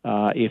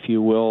 if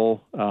you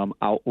will,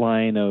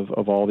 outline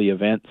of all the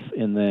events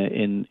in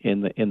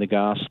the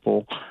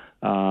Gospel.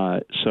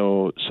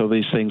 So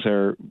these things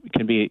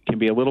can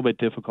be a little bit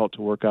difficult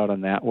to work out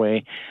on that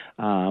way.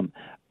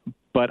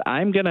 But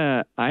I'm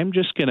gonna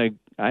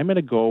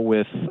go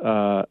with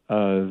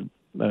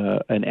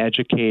an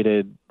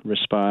educated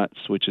response,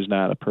 which is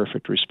not a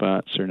perfect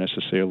response or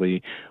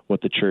necessarily what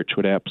the church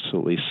would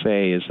absolutely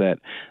say, is that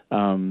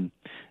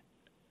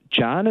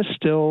John is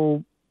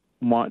still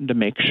wanting to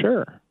make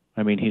sure.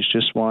 I mean, he's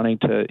just wanting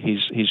to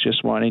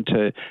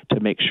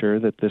make sure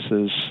that this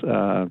is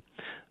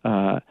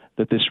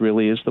that this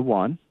really is the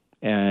one,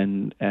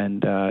 and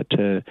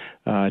to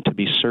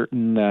be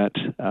certain that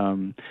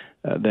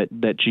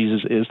that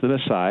Jesus is the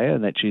Messiah,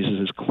 and that Jesus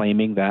is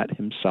claiming that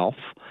himself,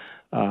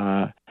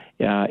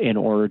 in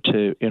order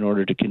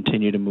to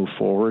continue to move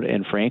forward,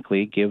 and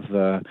frankly give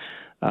the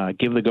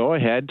go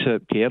ahead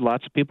to. He had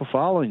lots of people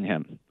following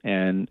him,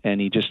 and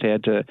he just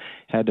had to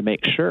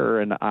make sure.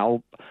 And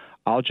I'll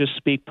just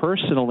speak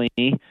personally.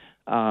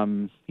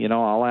 I'll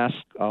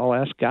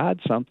ask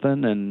God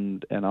something,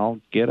 and I'll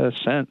get a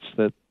sense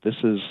that this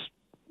is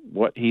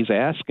what he's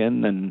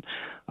asking, and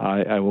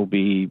I will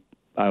be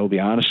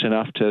honest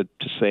enough to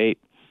say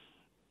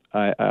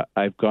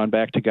I've gone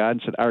back to God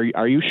and said,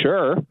 "Are you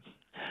sure?"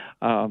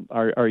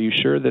 are you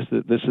sure this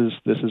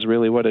is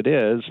really what it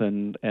is,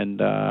 and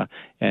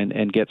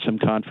get some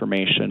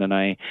confirmation. And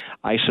I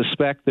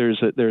suspect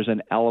there's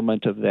an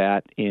element of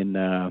that in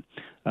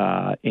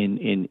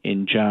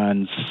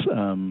John's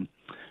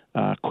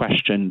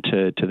question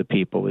to the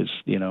people, is,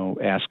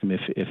 ask him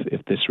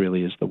if this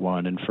really is the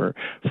one, and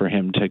for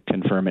him to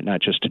confirm it,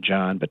 not just to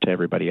John but to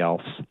everybody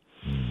else.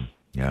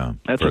 Yeah,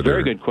 that's a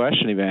very good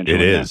question,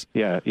 Evangeline. It is.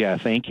 Yeah.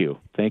 Thank you.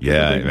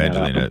 Yeah,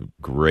 Evangeline, a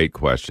great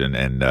question,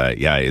 and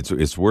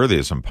it's worthy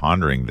of some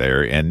pondering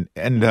there. And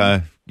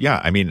I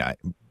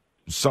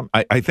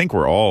think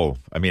we're all.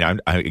 I mean, I'm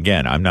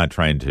not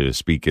trying to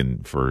speak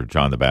for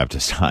John the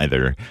Baptist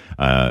either.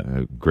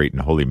 Great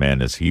and holy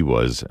man as he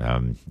was,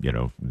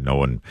 no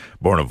one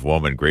born of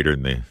woman greater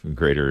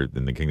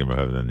than the kingdom of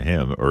heaven than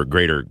him, or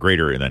greater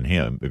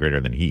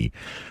than he.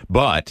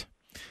 But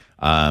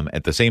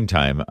at the same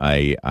time,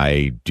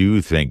 I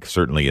do think,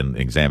 certainly in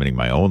examining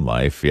my own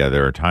life,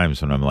 there are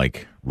times when I'm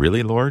like,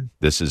 really, Lord,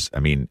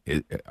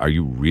 are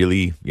you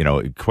really,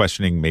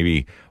 questioning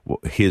maybe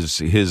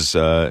his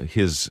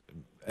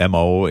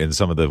MO in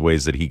some of the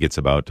ways that he gets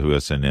about to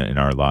us in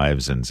our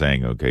lives, and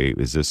saying, okay,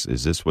 is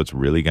this what's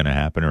really going to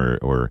happen?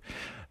 Or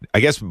I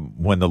guess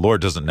when the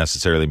Lord doesn't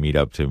necessarily meet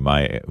up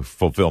to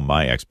fulfill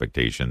my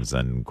expectations,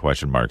 then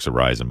question marks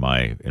arise in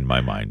my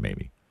mind,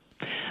 maybe.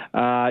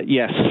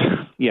 Yes,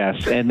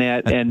 and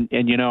that, and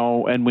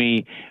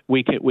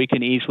we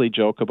can easily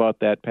joke about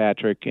that,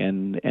 Patrick,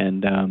 and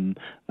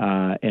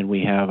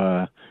we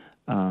have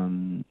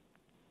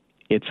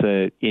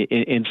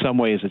in some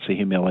ways it's a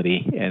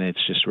humility, and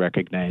it's just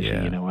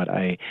recognizing,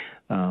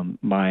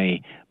 my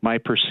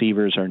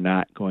perceivers are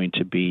not going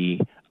to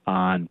be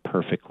on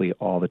perfectly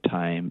all the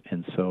time,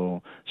 and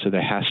so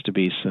there has to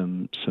be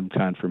some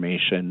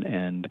confirmation,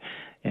 and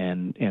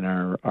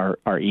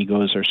our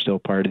egos are still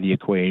part of the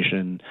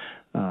equation,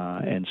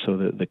 and so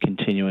the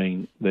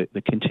continuing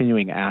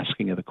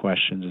asking of the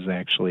questions is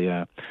actually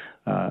a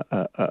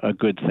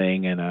good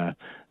thing, and a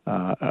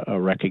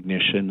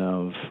recognition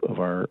of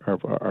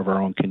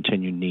our own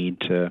continued need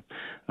to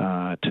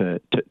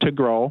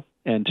grow,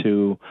 and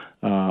to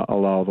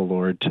allow the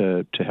Lord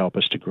to help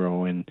us to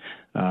grow in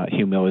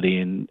humility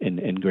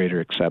and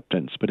greater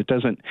acceptance. But it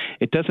doesn't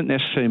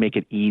necessarily make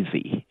it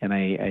easy. And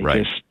I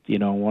right. just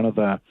one of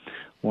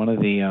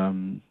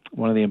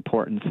the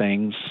important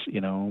things,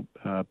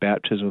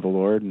 baptism of the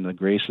Lord and the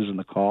graces and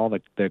the call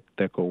that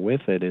go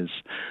with it, is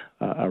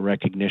a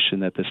recognition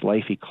that this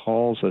life He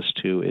calls us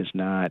to is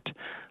not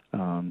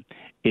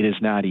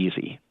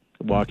easy.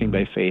 Walking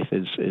by faith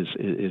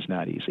is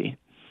not easy.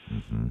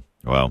 Mm-hmm.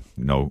 Well,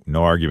 no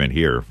argument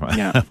here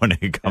when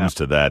it comes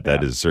to that.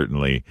 That is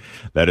certainly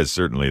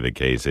the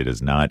case. It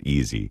is not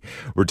easy.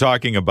 We're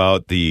talking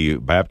about the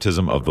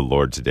baptism of the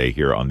Lord today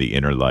here on The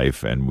Inner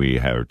Life, and we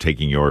are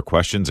taking your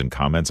questions and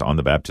comments on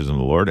the baptism of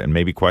the Lord, and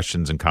maybe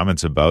questions and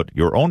comments about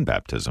your own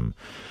baptism.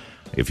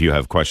 If you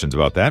have questions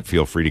about that,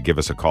 feel free to give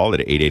us a call at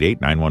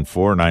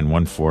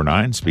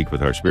 888-914-9149. Speak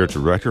with our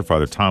spiritual director,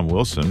 Father Tom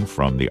Wilson,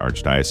 from the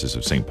Archdiocese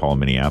of St. Paul,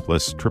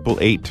 Minneapolis,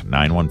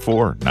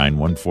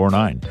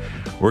 888-914-9149.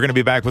 We're going to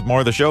be back with more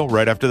of the show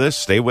right after this.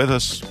 Stay with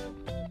us.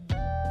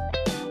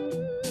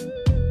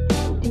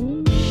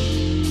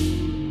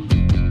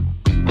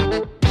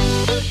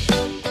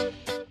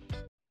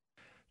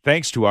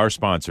 Thanks to our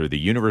sponsor, the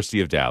University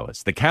of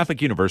Dallas, the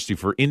Catholic University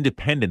for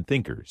Independent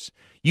Thinkers.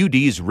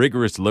 UD's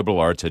rigorous liberal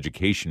arts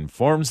education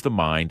forms the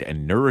mind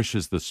and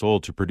nourishes the soul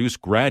to produce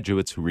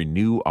graduates who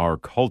renew our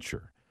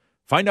culture.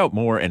 Find out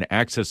more and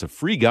access a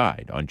free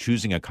guide on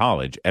choosing a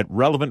college at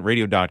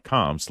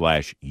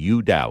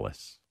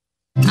relevantradio.com/UDallas.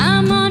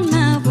 I'm on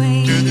my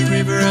way to the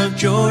river of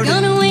Jordan.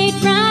 Gonna wade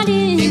right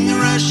in the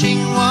rushing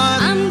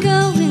water. I'm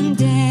going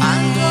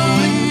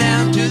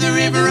down to the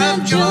river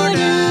of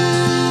Jordan.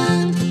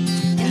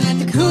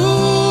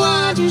 Cool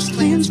waters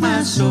cleanse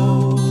my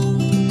soul.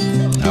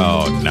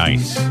 Oh,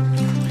 nice.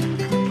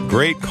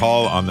 Great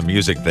call on the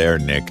music there,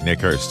 Nick. Nick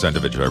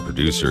Arsentovich, our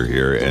producer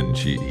here, and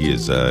he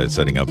is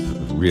setting up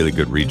really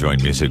good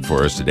rejoin music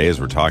for us today as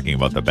we're talking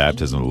about the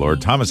baptism of the Lord.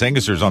 Thomas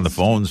Engesser's on the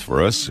phones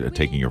for us,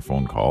 taking your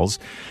phone calls.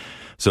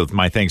 So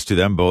my thanks to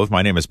them both.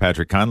 My name is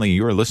Patrick Conley.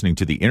 You are listening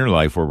to The Inner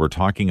Life, where we're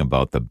talking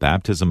about the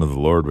baptism of the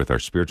Lord with our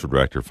spiritual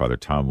director, Father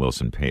Tom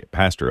Wilson,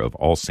 pastor of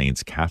All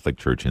Saints Catholic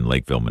Church in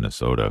Lakeville,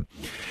 Minnesota.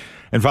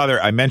 And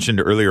Father, I mentioned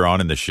earlier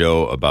on in the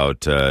show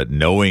about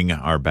knowing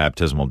our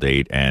baptismal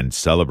date and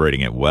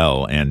celebrating it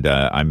well, and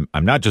I'm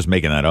not just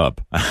making that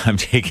up. I'm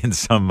taking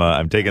some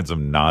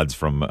nods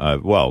from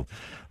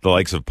the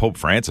likes of Pope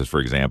Francis, for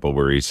example,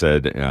 where he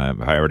said,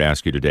 "If I were to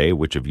ask you today,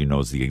 which of you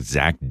knows the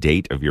exact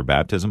date of your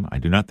baptism? I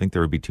do not think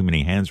there would be too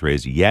many hands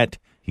raised. Yet,"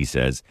 he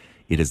says,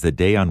 "it is the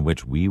day on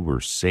which we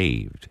were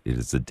saved. It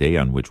is the day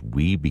on which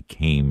we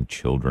became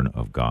children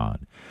of God."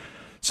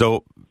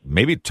 So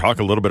maybe talk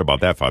a little bit about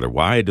that, Father.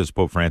 Why does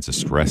Pope Francis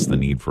stress the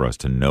need for us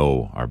to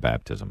know our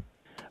baptism?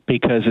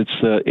 Because it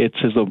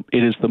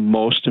is the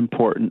most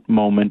important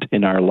moment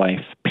in our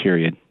life,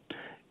 period.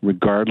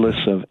 regardless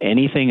of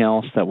anything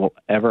else that will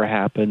ever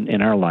happen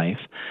in our life.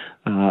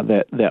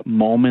 That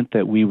moment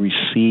that we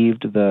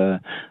received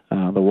the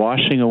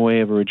washing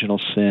away of original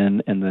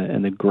sin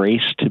and the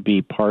grace to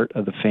be part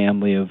of the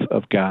family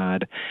of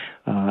God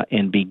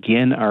and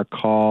begin our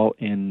call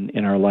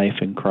in our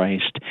life in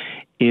Christ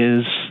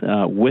is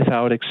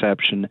without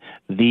exception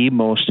the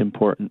most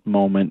important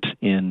moment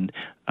in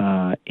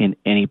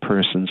any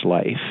person's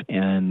life.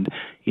 And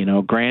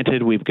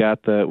granted, we've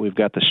got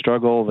the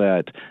struggle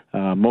that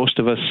most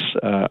of us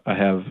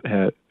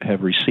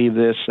have received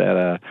this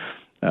at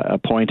a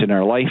point in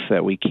our life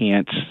that we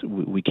can't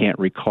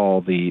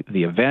recall the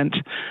event,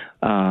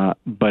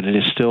 but it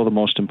is still the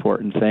most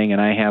important thing. And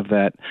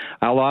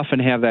I'll often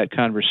have that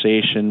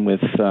conversation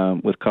with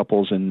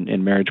couples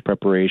in marriage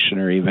preparation,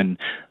 or even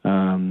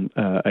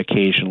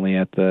occasionally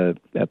at the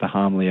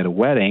homily at a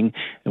wedding,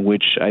 in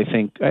which I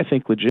think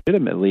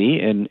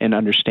legitimately and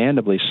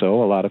understandably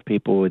so, a lot of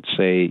people would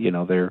say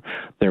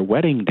their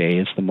wedding day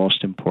is the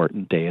most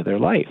important day of their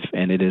life,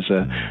 and it is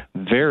a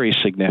very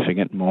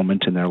significant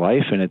moment in their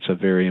life, and it's a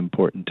very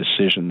important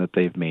decision that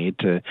they've made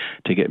to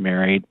get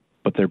married.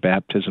 But their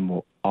baptism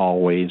will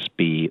always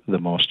be the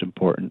most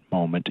important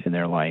moment in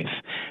their life,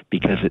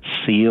 because it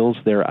seals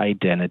their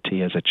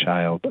identity as a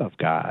child of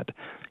God.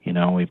 We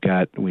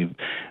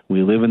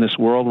live in this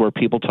world where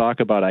people talk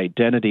about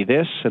identity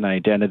this and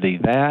identity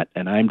that,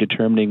 and I'm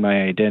determining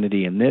my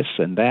identity in this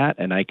and that,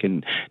 and I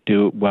can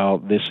do well.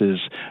 This is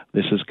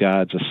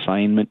God's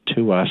assignment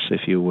to us,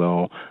 if you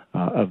will,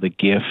 of the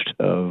gift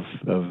of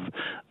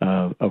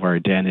our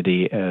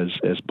identity as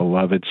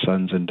beloved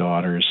sons and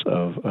daughters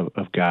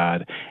of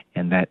God,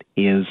 and that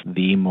is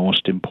the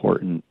most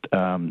important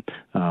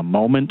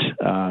moment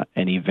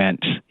and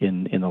event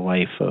in the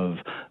life of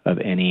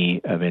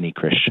any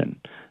Christian.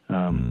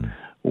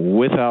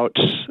 Without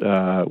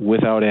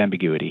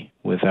ambiguity,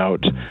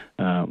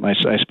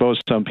 I suppose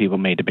some people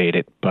may debate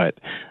it, but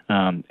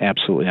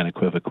absolutely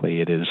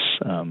unequivocally, it is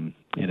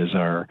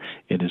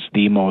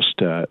the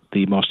most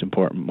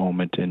important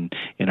moment in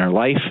our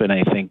life. And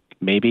I think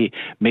maybe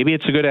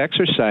it's a good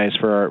exercise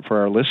for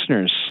our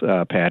listeners,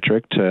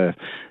 Patrick, to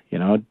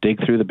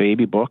dig through the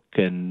baby book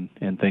and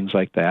things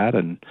like that,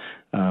 and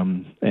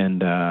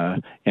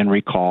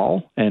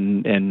recall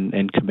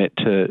and commit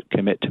to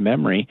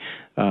memory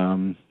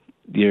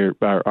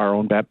our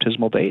own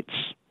baptismal dates.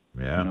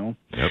 Yeah.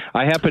 Yep.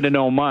 I happen to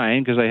know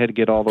mine because I had to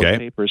get all those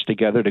papers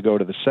together to go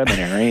to the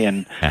seminary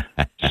and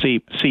see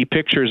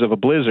pictures of a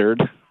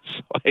blizzard.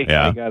 So I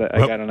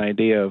got an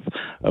idea of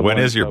when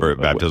is your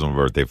baptismal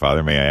birthday,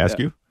 Father? May I ask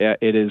you? Yeah,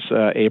 it is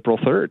April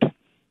 3rd.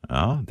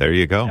 Oh, there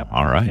you go. Yep.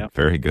 All right. Yep.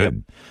 Very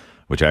good. Yep.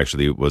 Which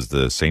actually was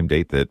the same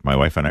date that my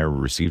wife and I were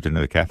received into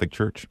the Catholic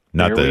Church.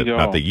 Not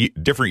the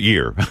different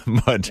year,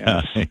 but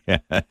yes.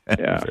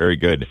 Very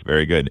good,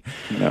 very good.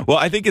 Yeah. Well,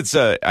 I think it's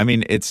such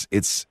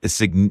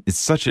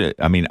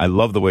a. I mean, I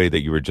love the way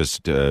that you were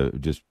just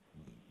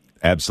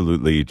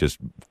absolutely just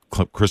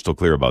crystal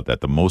clear about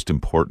that. The most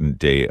important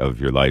day of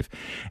your life,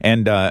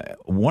 and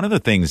one of the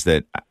things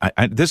that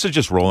this is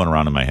just rolling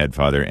around in my head,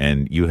 Father,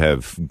 and you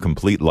have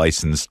complete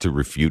license to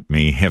refute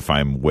me if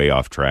I'm way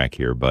off track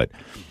here, but.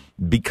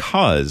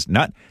 Because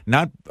not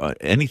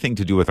anything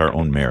to do with our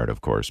own merit,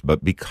 of course,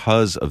 but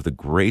because of the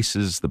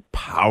graces, the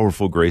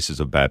powerful graces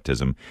of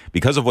baptism,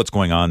 because of what's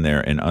going on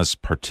there and us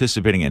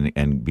participating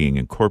and being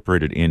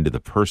incorporated into the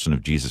person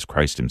of Jesus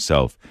Christ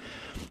himself,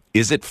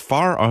 is it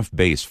far off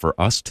base for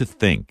us to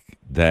think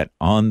that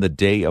on the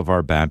day of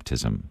our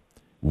baptism,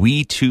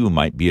 we too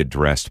might be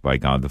addressed by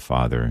God the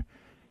Father,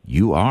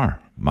 "You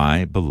are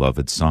my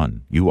beloved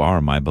son, you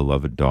are my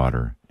beloved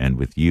daughter, and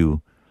with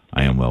you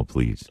I am well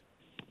pleased"?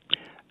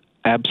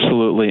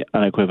 Absolutely,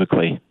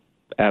 unequivocally.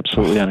 And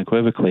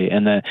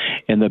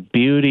the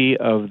beauty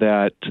of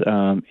that,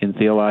 in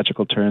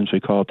theological terms,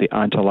 we call it the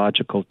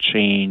ontological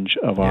change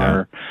of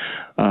our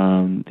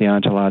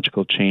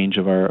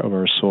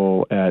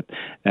soul at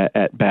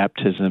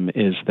baptism,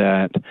 is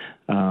that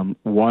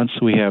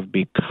once we have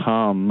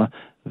become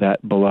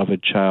that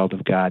beloved child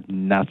of God,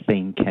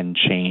 nothing can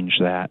change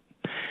that.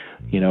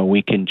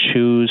 We can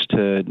choose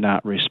to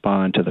not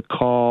respond to the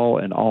call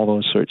and all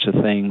those sorts of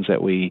things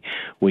that we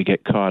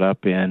get caught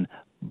up in,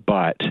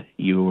 but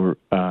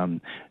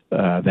that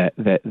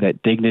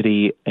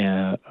dignity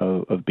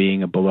of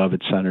being a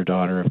beloved son or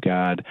daughter of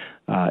God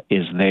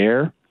is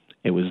there.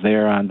 It was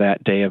there on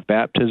that day of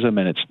baptism,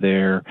 and it's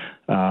there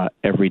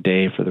every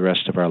day for the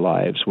rest of our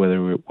lives.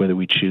 Whether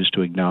we choose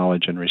to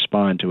acknowledge and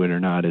respond to it or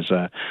not is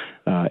a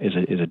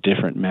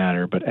different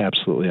matter, but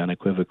absolutely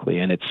unequivocally.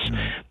 And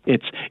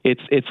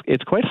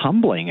it's quite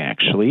humbling,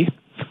 actually.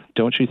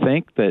 Don't you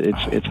think that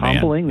it's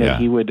humbling that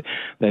he would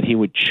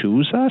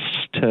choose us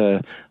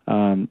to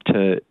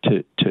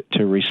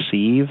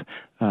receive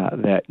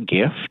that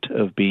gift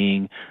of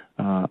being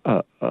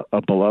a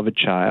beloved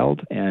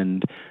child,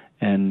 and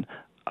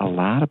a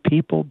lot of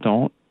people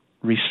don't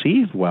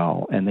receive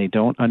well, and they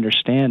don't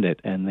understand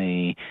it, and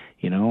they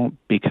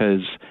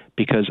because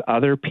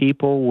other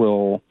people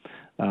will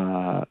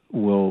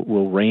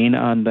will reign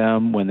on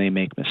them when they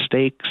make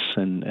mistakes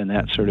and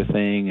that sort of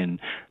thing, and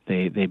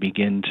they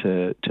begin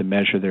to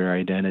measure their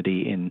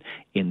identity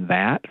in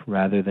that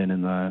rather than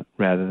in the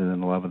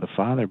love of the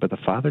Father. But the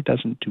Father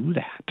doesn't do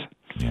that.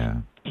 Yeah.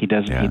 He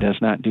does. Yeah. He does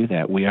not do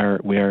that. We are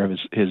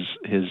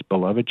his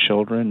beloved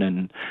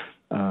children,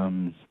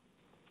 and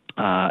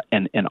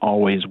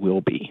always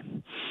will be.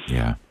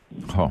 Yeah.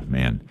 Oh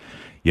man.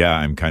 Yeah,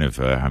 I'm kind of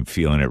I'm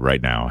feeling it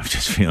right now. I'm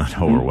just feeling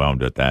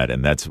overwhelmed at that,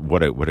 and that's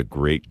what a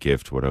great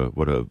gift. What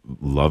a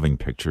loving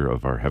picture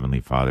of our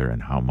Heavenly Father,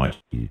 and how much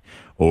He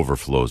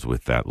overflows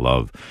with that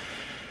love.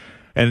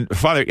 And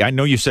Father, I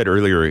know you said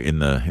earlier in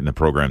the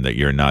program that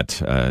you're not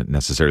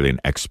necessarily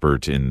an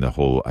expert in the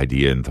whole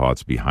idea and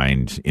thoughts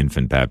behind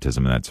infant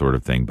baptism and that sort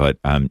of thing.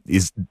 But do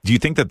you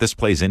think that this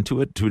plays into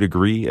it to a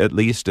degree, at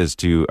least, as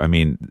to, I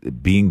mean,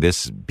 being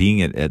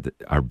at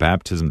our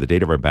baptism, the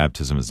date of our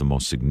baptism is the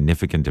most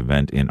significant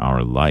event in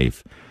our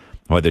life.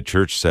 Why the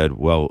Church said,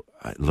 well,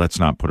 let's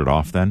not put it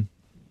off then.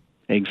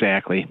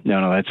 Exactly.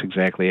 No, that's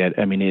exactly it.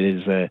 I mean,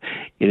 it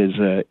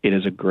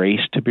is a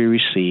grace to be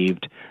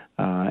received.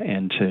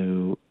 And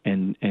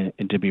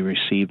to be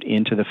received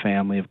into the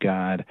family of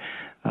God,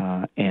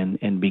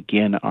 and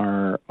begin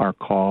our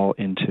call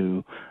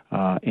into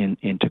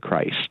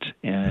Christ,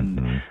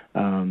 and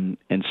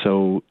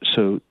so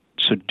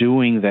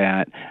doing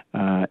that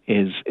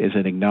is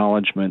an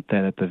acknowledgement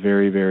that at the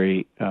very,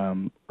 very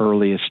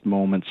earliest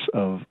moments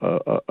of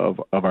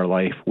our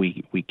life,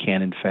 we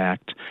can in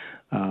fact,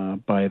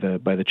 by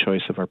the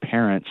choice of our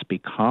parents,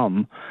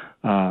 become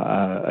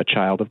a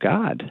child of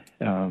God.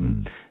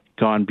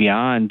 Gone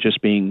beyond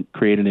just being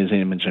created in His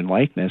image and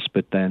likeness,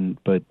 but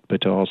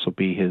to also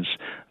be His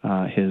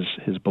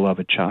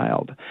beloved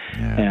child.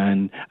 Yeah.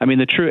 And I mean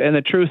the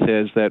truth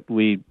is that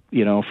we,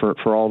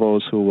 for all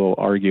those who will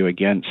argue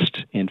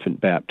against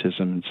infant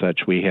baptism and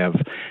such, we have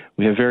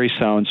very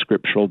sound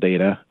scriptural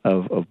data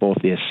of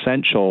both the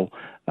essential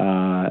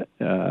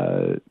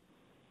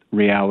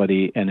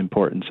reality and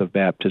importance of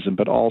baptism,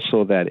 but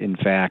also that in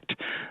fact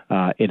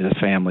it is a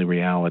family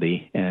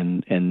reality,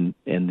 and in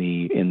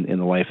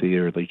the life of the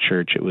early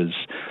church, it was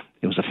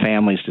a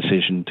family's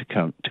decision to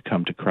come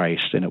to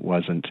Christ, and it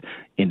wasn't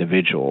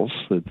individuals.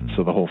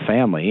 So the whole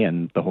family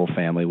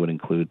would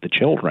include the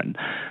children.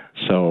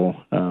 So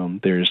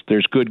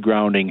there's good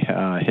grounding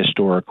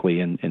historically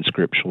and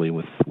scripturally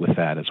with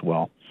that as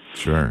well.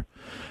 Sure.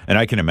 And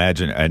I can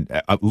imagine,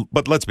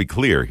 but let's be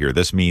clear here.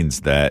 This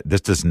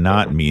does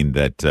not mean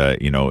that,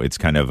 it's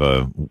kind of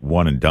a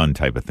one and done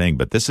type of thing,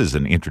 but this is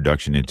an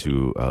introduction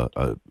into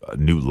a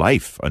new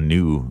life,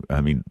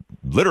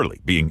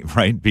 literally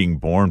being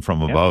born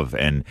from above.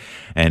 And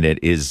it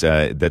is,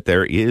 that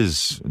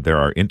there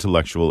are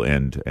intellectual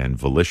and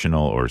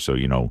volitional, or so,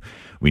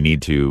 we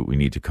need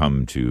to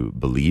come to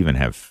believe and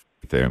have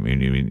there. I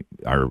mean,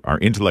 our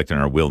intellect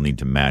and our will need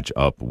to match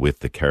up with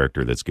the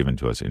character that's given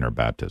to us in our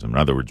baptism. In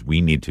other words,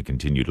 we need to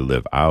continue to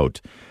live out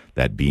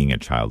that being a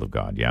child of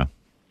God. Yeah.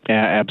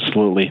 Yeah,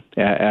 absolutely.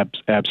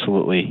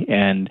 Absolutely.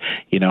 And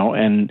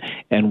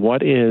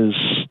what is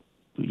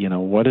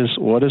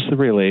the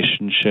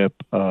relationship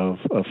of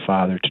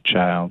father to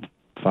child?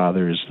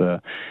 Father is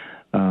the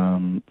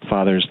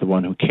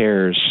one who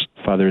cares.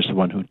 Father is the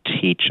one who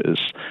teaches.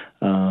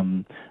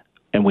 And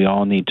we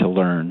all need to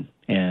learn.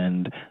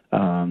 And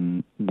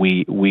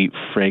we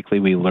frankly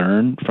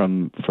learn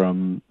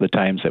from the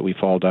times that we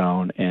fall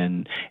down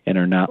and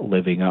are not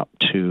living up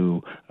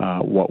to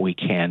what we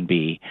can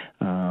be.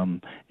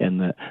 And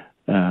the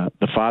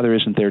Father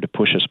isn't there to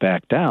push us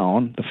back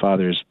down. The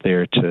Father is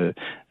there to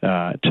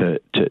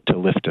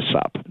lift us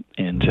up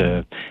and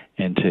to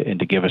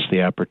give us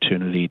the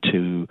opportunity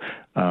to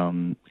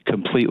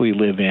completely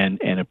live in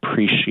and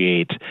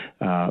appreciate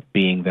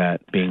being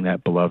that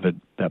beloved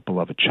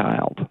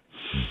child.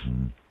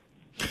 Mm-hmm.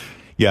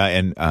 Yeah,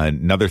 and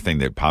another thing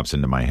that pops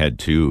into my head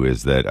too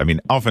is that, I mean,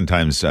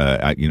 oftentimes,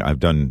 I've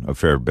done a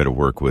fair bit of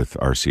work with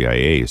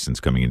RCIA since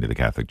coming into the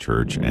Catholic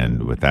Church,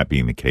 and with that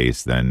being the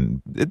case,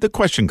 then the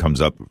question comes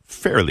up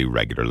fairly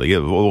regularly: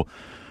 well,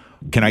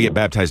 can I get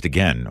baptized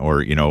again,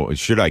 or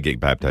should I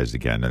get baptized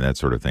again, and that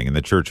sort of thing. And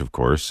the Church, of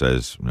course,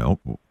 says no.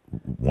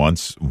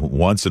 Once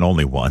and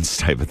only once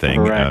type of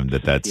thing.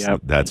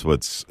 That's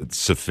what's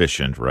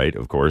sufficient, right?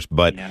 Of course,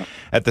 but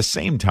at the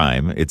same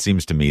time, it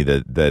seems to me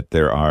that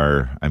there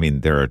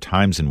are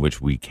times in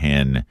which we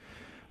can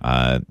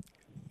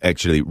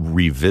actually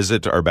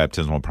revisit our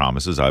baptismal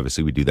promises.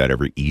 Obviously, we do that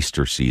every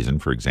Easter season,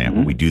 for example.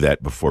 Mm-hmm. We do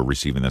that before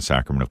receiving the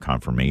sacrament of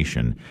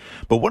confirmation.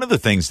 But one of the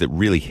things that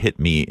really hit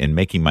me in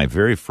making my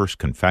very first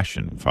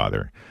confession,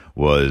 Father,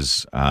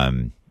 was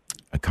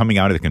coming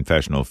out of the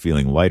confessional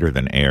feeling lighter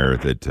than air,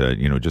 that,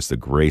 just the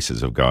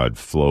graces of God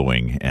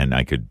flowing, and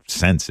I could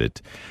sense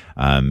it.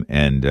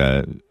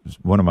 And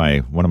one of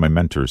my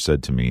mentors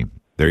said to me,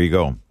 there you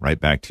go, right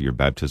back to your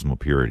baptismal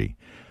purity.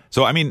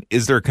 So, I mean,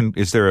 is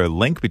there a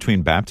link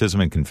between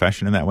baptism and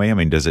confession in that way? I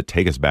mean, does it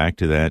take us back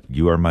to that,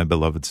 you are my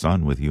beloved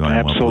son, with you I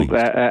am well pleased?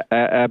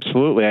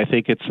 Absolutely. I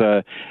think it's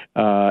a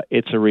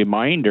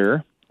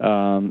reminder.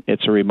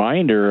 It's a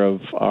reminder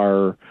of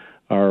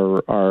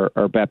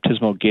our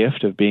baptismal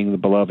gift of being the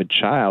beloved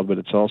child, but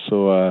it's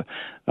also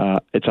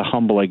it's a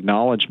humble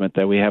acknowledgement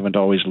that we haven't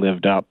always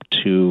lived up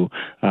to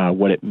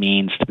what it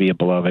means to be a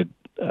beloved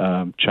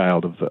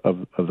child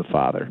of the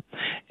Father,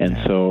 and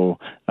so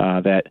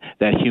that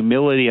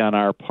humility on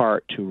our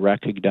part to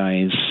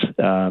recognize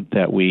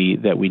that we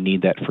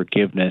need that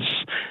forgiveness,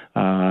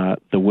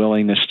 the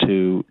willingness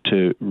to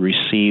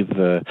receive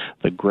the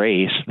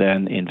grace,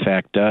 then in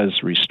fact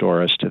does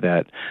restore us to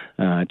that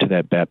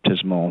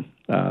baptismal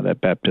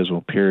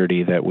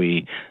purity that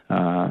we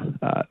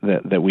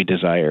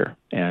desire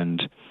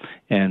and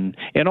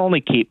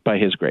only keep by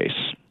His grace.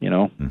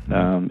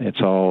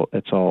 It's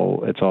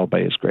all by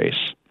His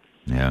grace.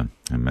 Yeah,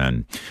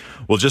 amen.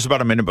 Well, just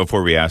about a minute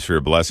before we ask for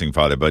your blessing,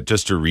 Father, but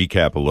just to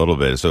recap a little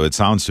bit. So it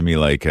sounds to me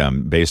like,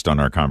 based on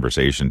our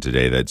conversation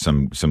today, that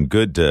some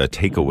good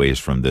takeaways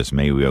from this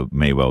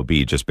may well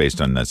be, just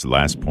based on this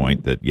last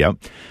point, that,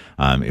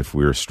 if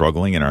we're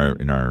struggling in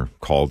our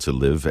call to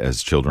live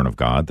as children of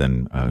God,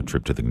 then a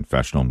trip to the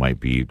confessional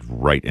might be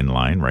right in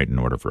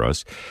order for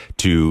us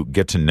to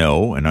get to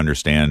know and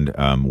understand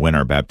when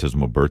our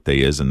baptismal birthday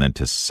is, and then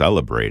to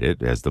celebrate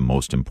it as the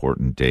most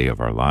important day of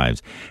our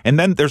lives. And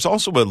then there's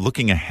also a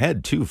looking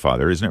ahead too,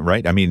 Father, isn't it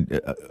right? I mean,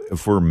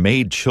 if we're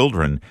made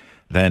children,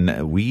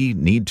 then we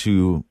need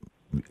to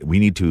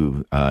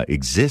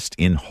exist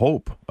in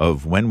hope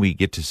of when we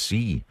get to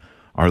see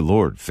our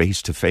Lord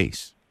face to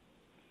face.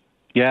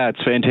 Yeah,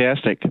 it's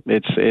fantastic.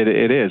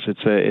 It is.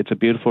 It's a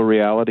beautiful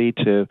reality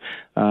to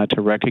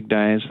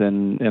recognize,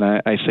 and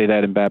I say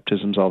that in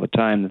baptisms all the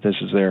time, that this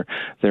is their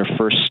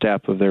first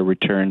step of their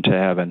return to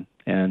heaven.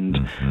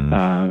 And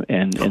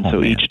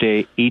so each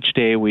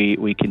day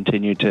we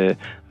continue to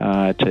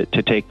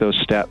take those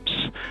steps,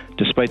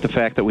 despite the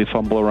fact that we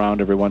fumble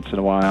around every once in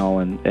a while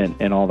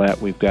and all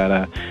that. We've got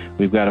a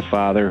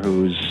Father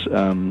who's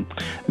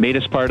made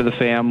us part of the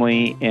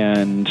family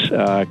and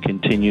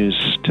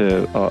continues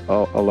to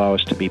allow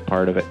us to be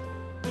part of it.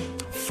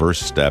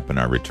 First step in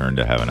our return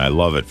to heaven. I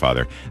love it,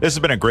 Father. This has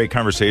been a great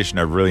conversation.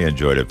 I've really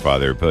enjoyed it,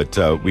 Father. But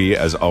we,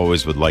 as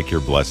always, would like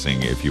your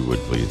blessing, if you would,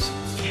 please.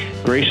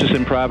 Gracious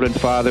and provident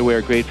Father, we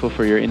are grateful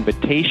for your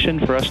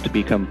invitation for us to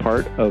become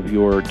part of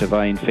your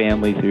divine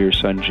family through your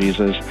Son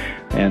Jesus,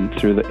 and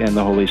through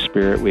the Holy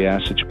Spirit. We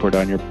ask that you pour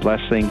down your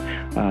blessing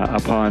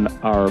upon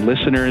our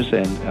listeners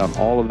and on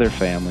all of their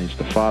families,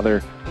 the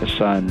Father, the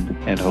Son,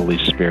 and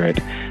Holy Spirit.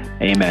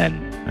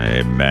 Amen.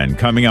 Amen.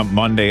 Coming up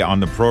Monday on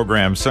the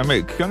program,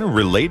 something kind of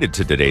related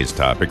to today's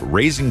topic,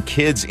 raising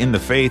kids in the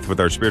faith, with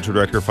our spiritual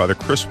director, Father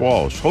Chris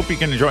Walsh. Hope you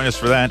can join us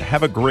for that.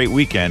 Have a great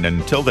weekend.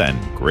 Until then,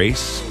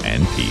 grace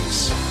and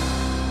peace.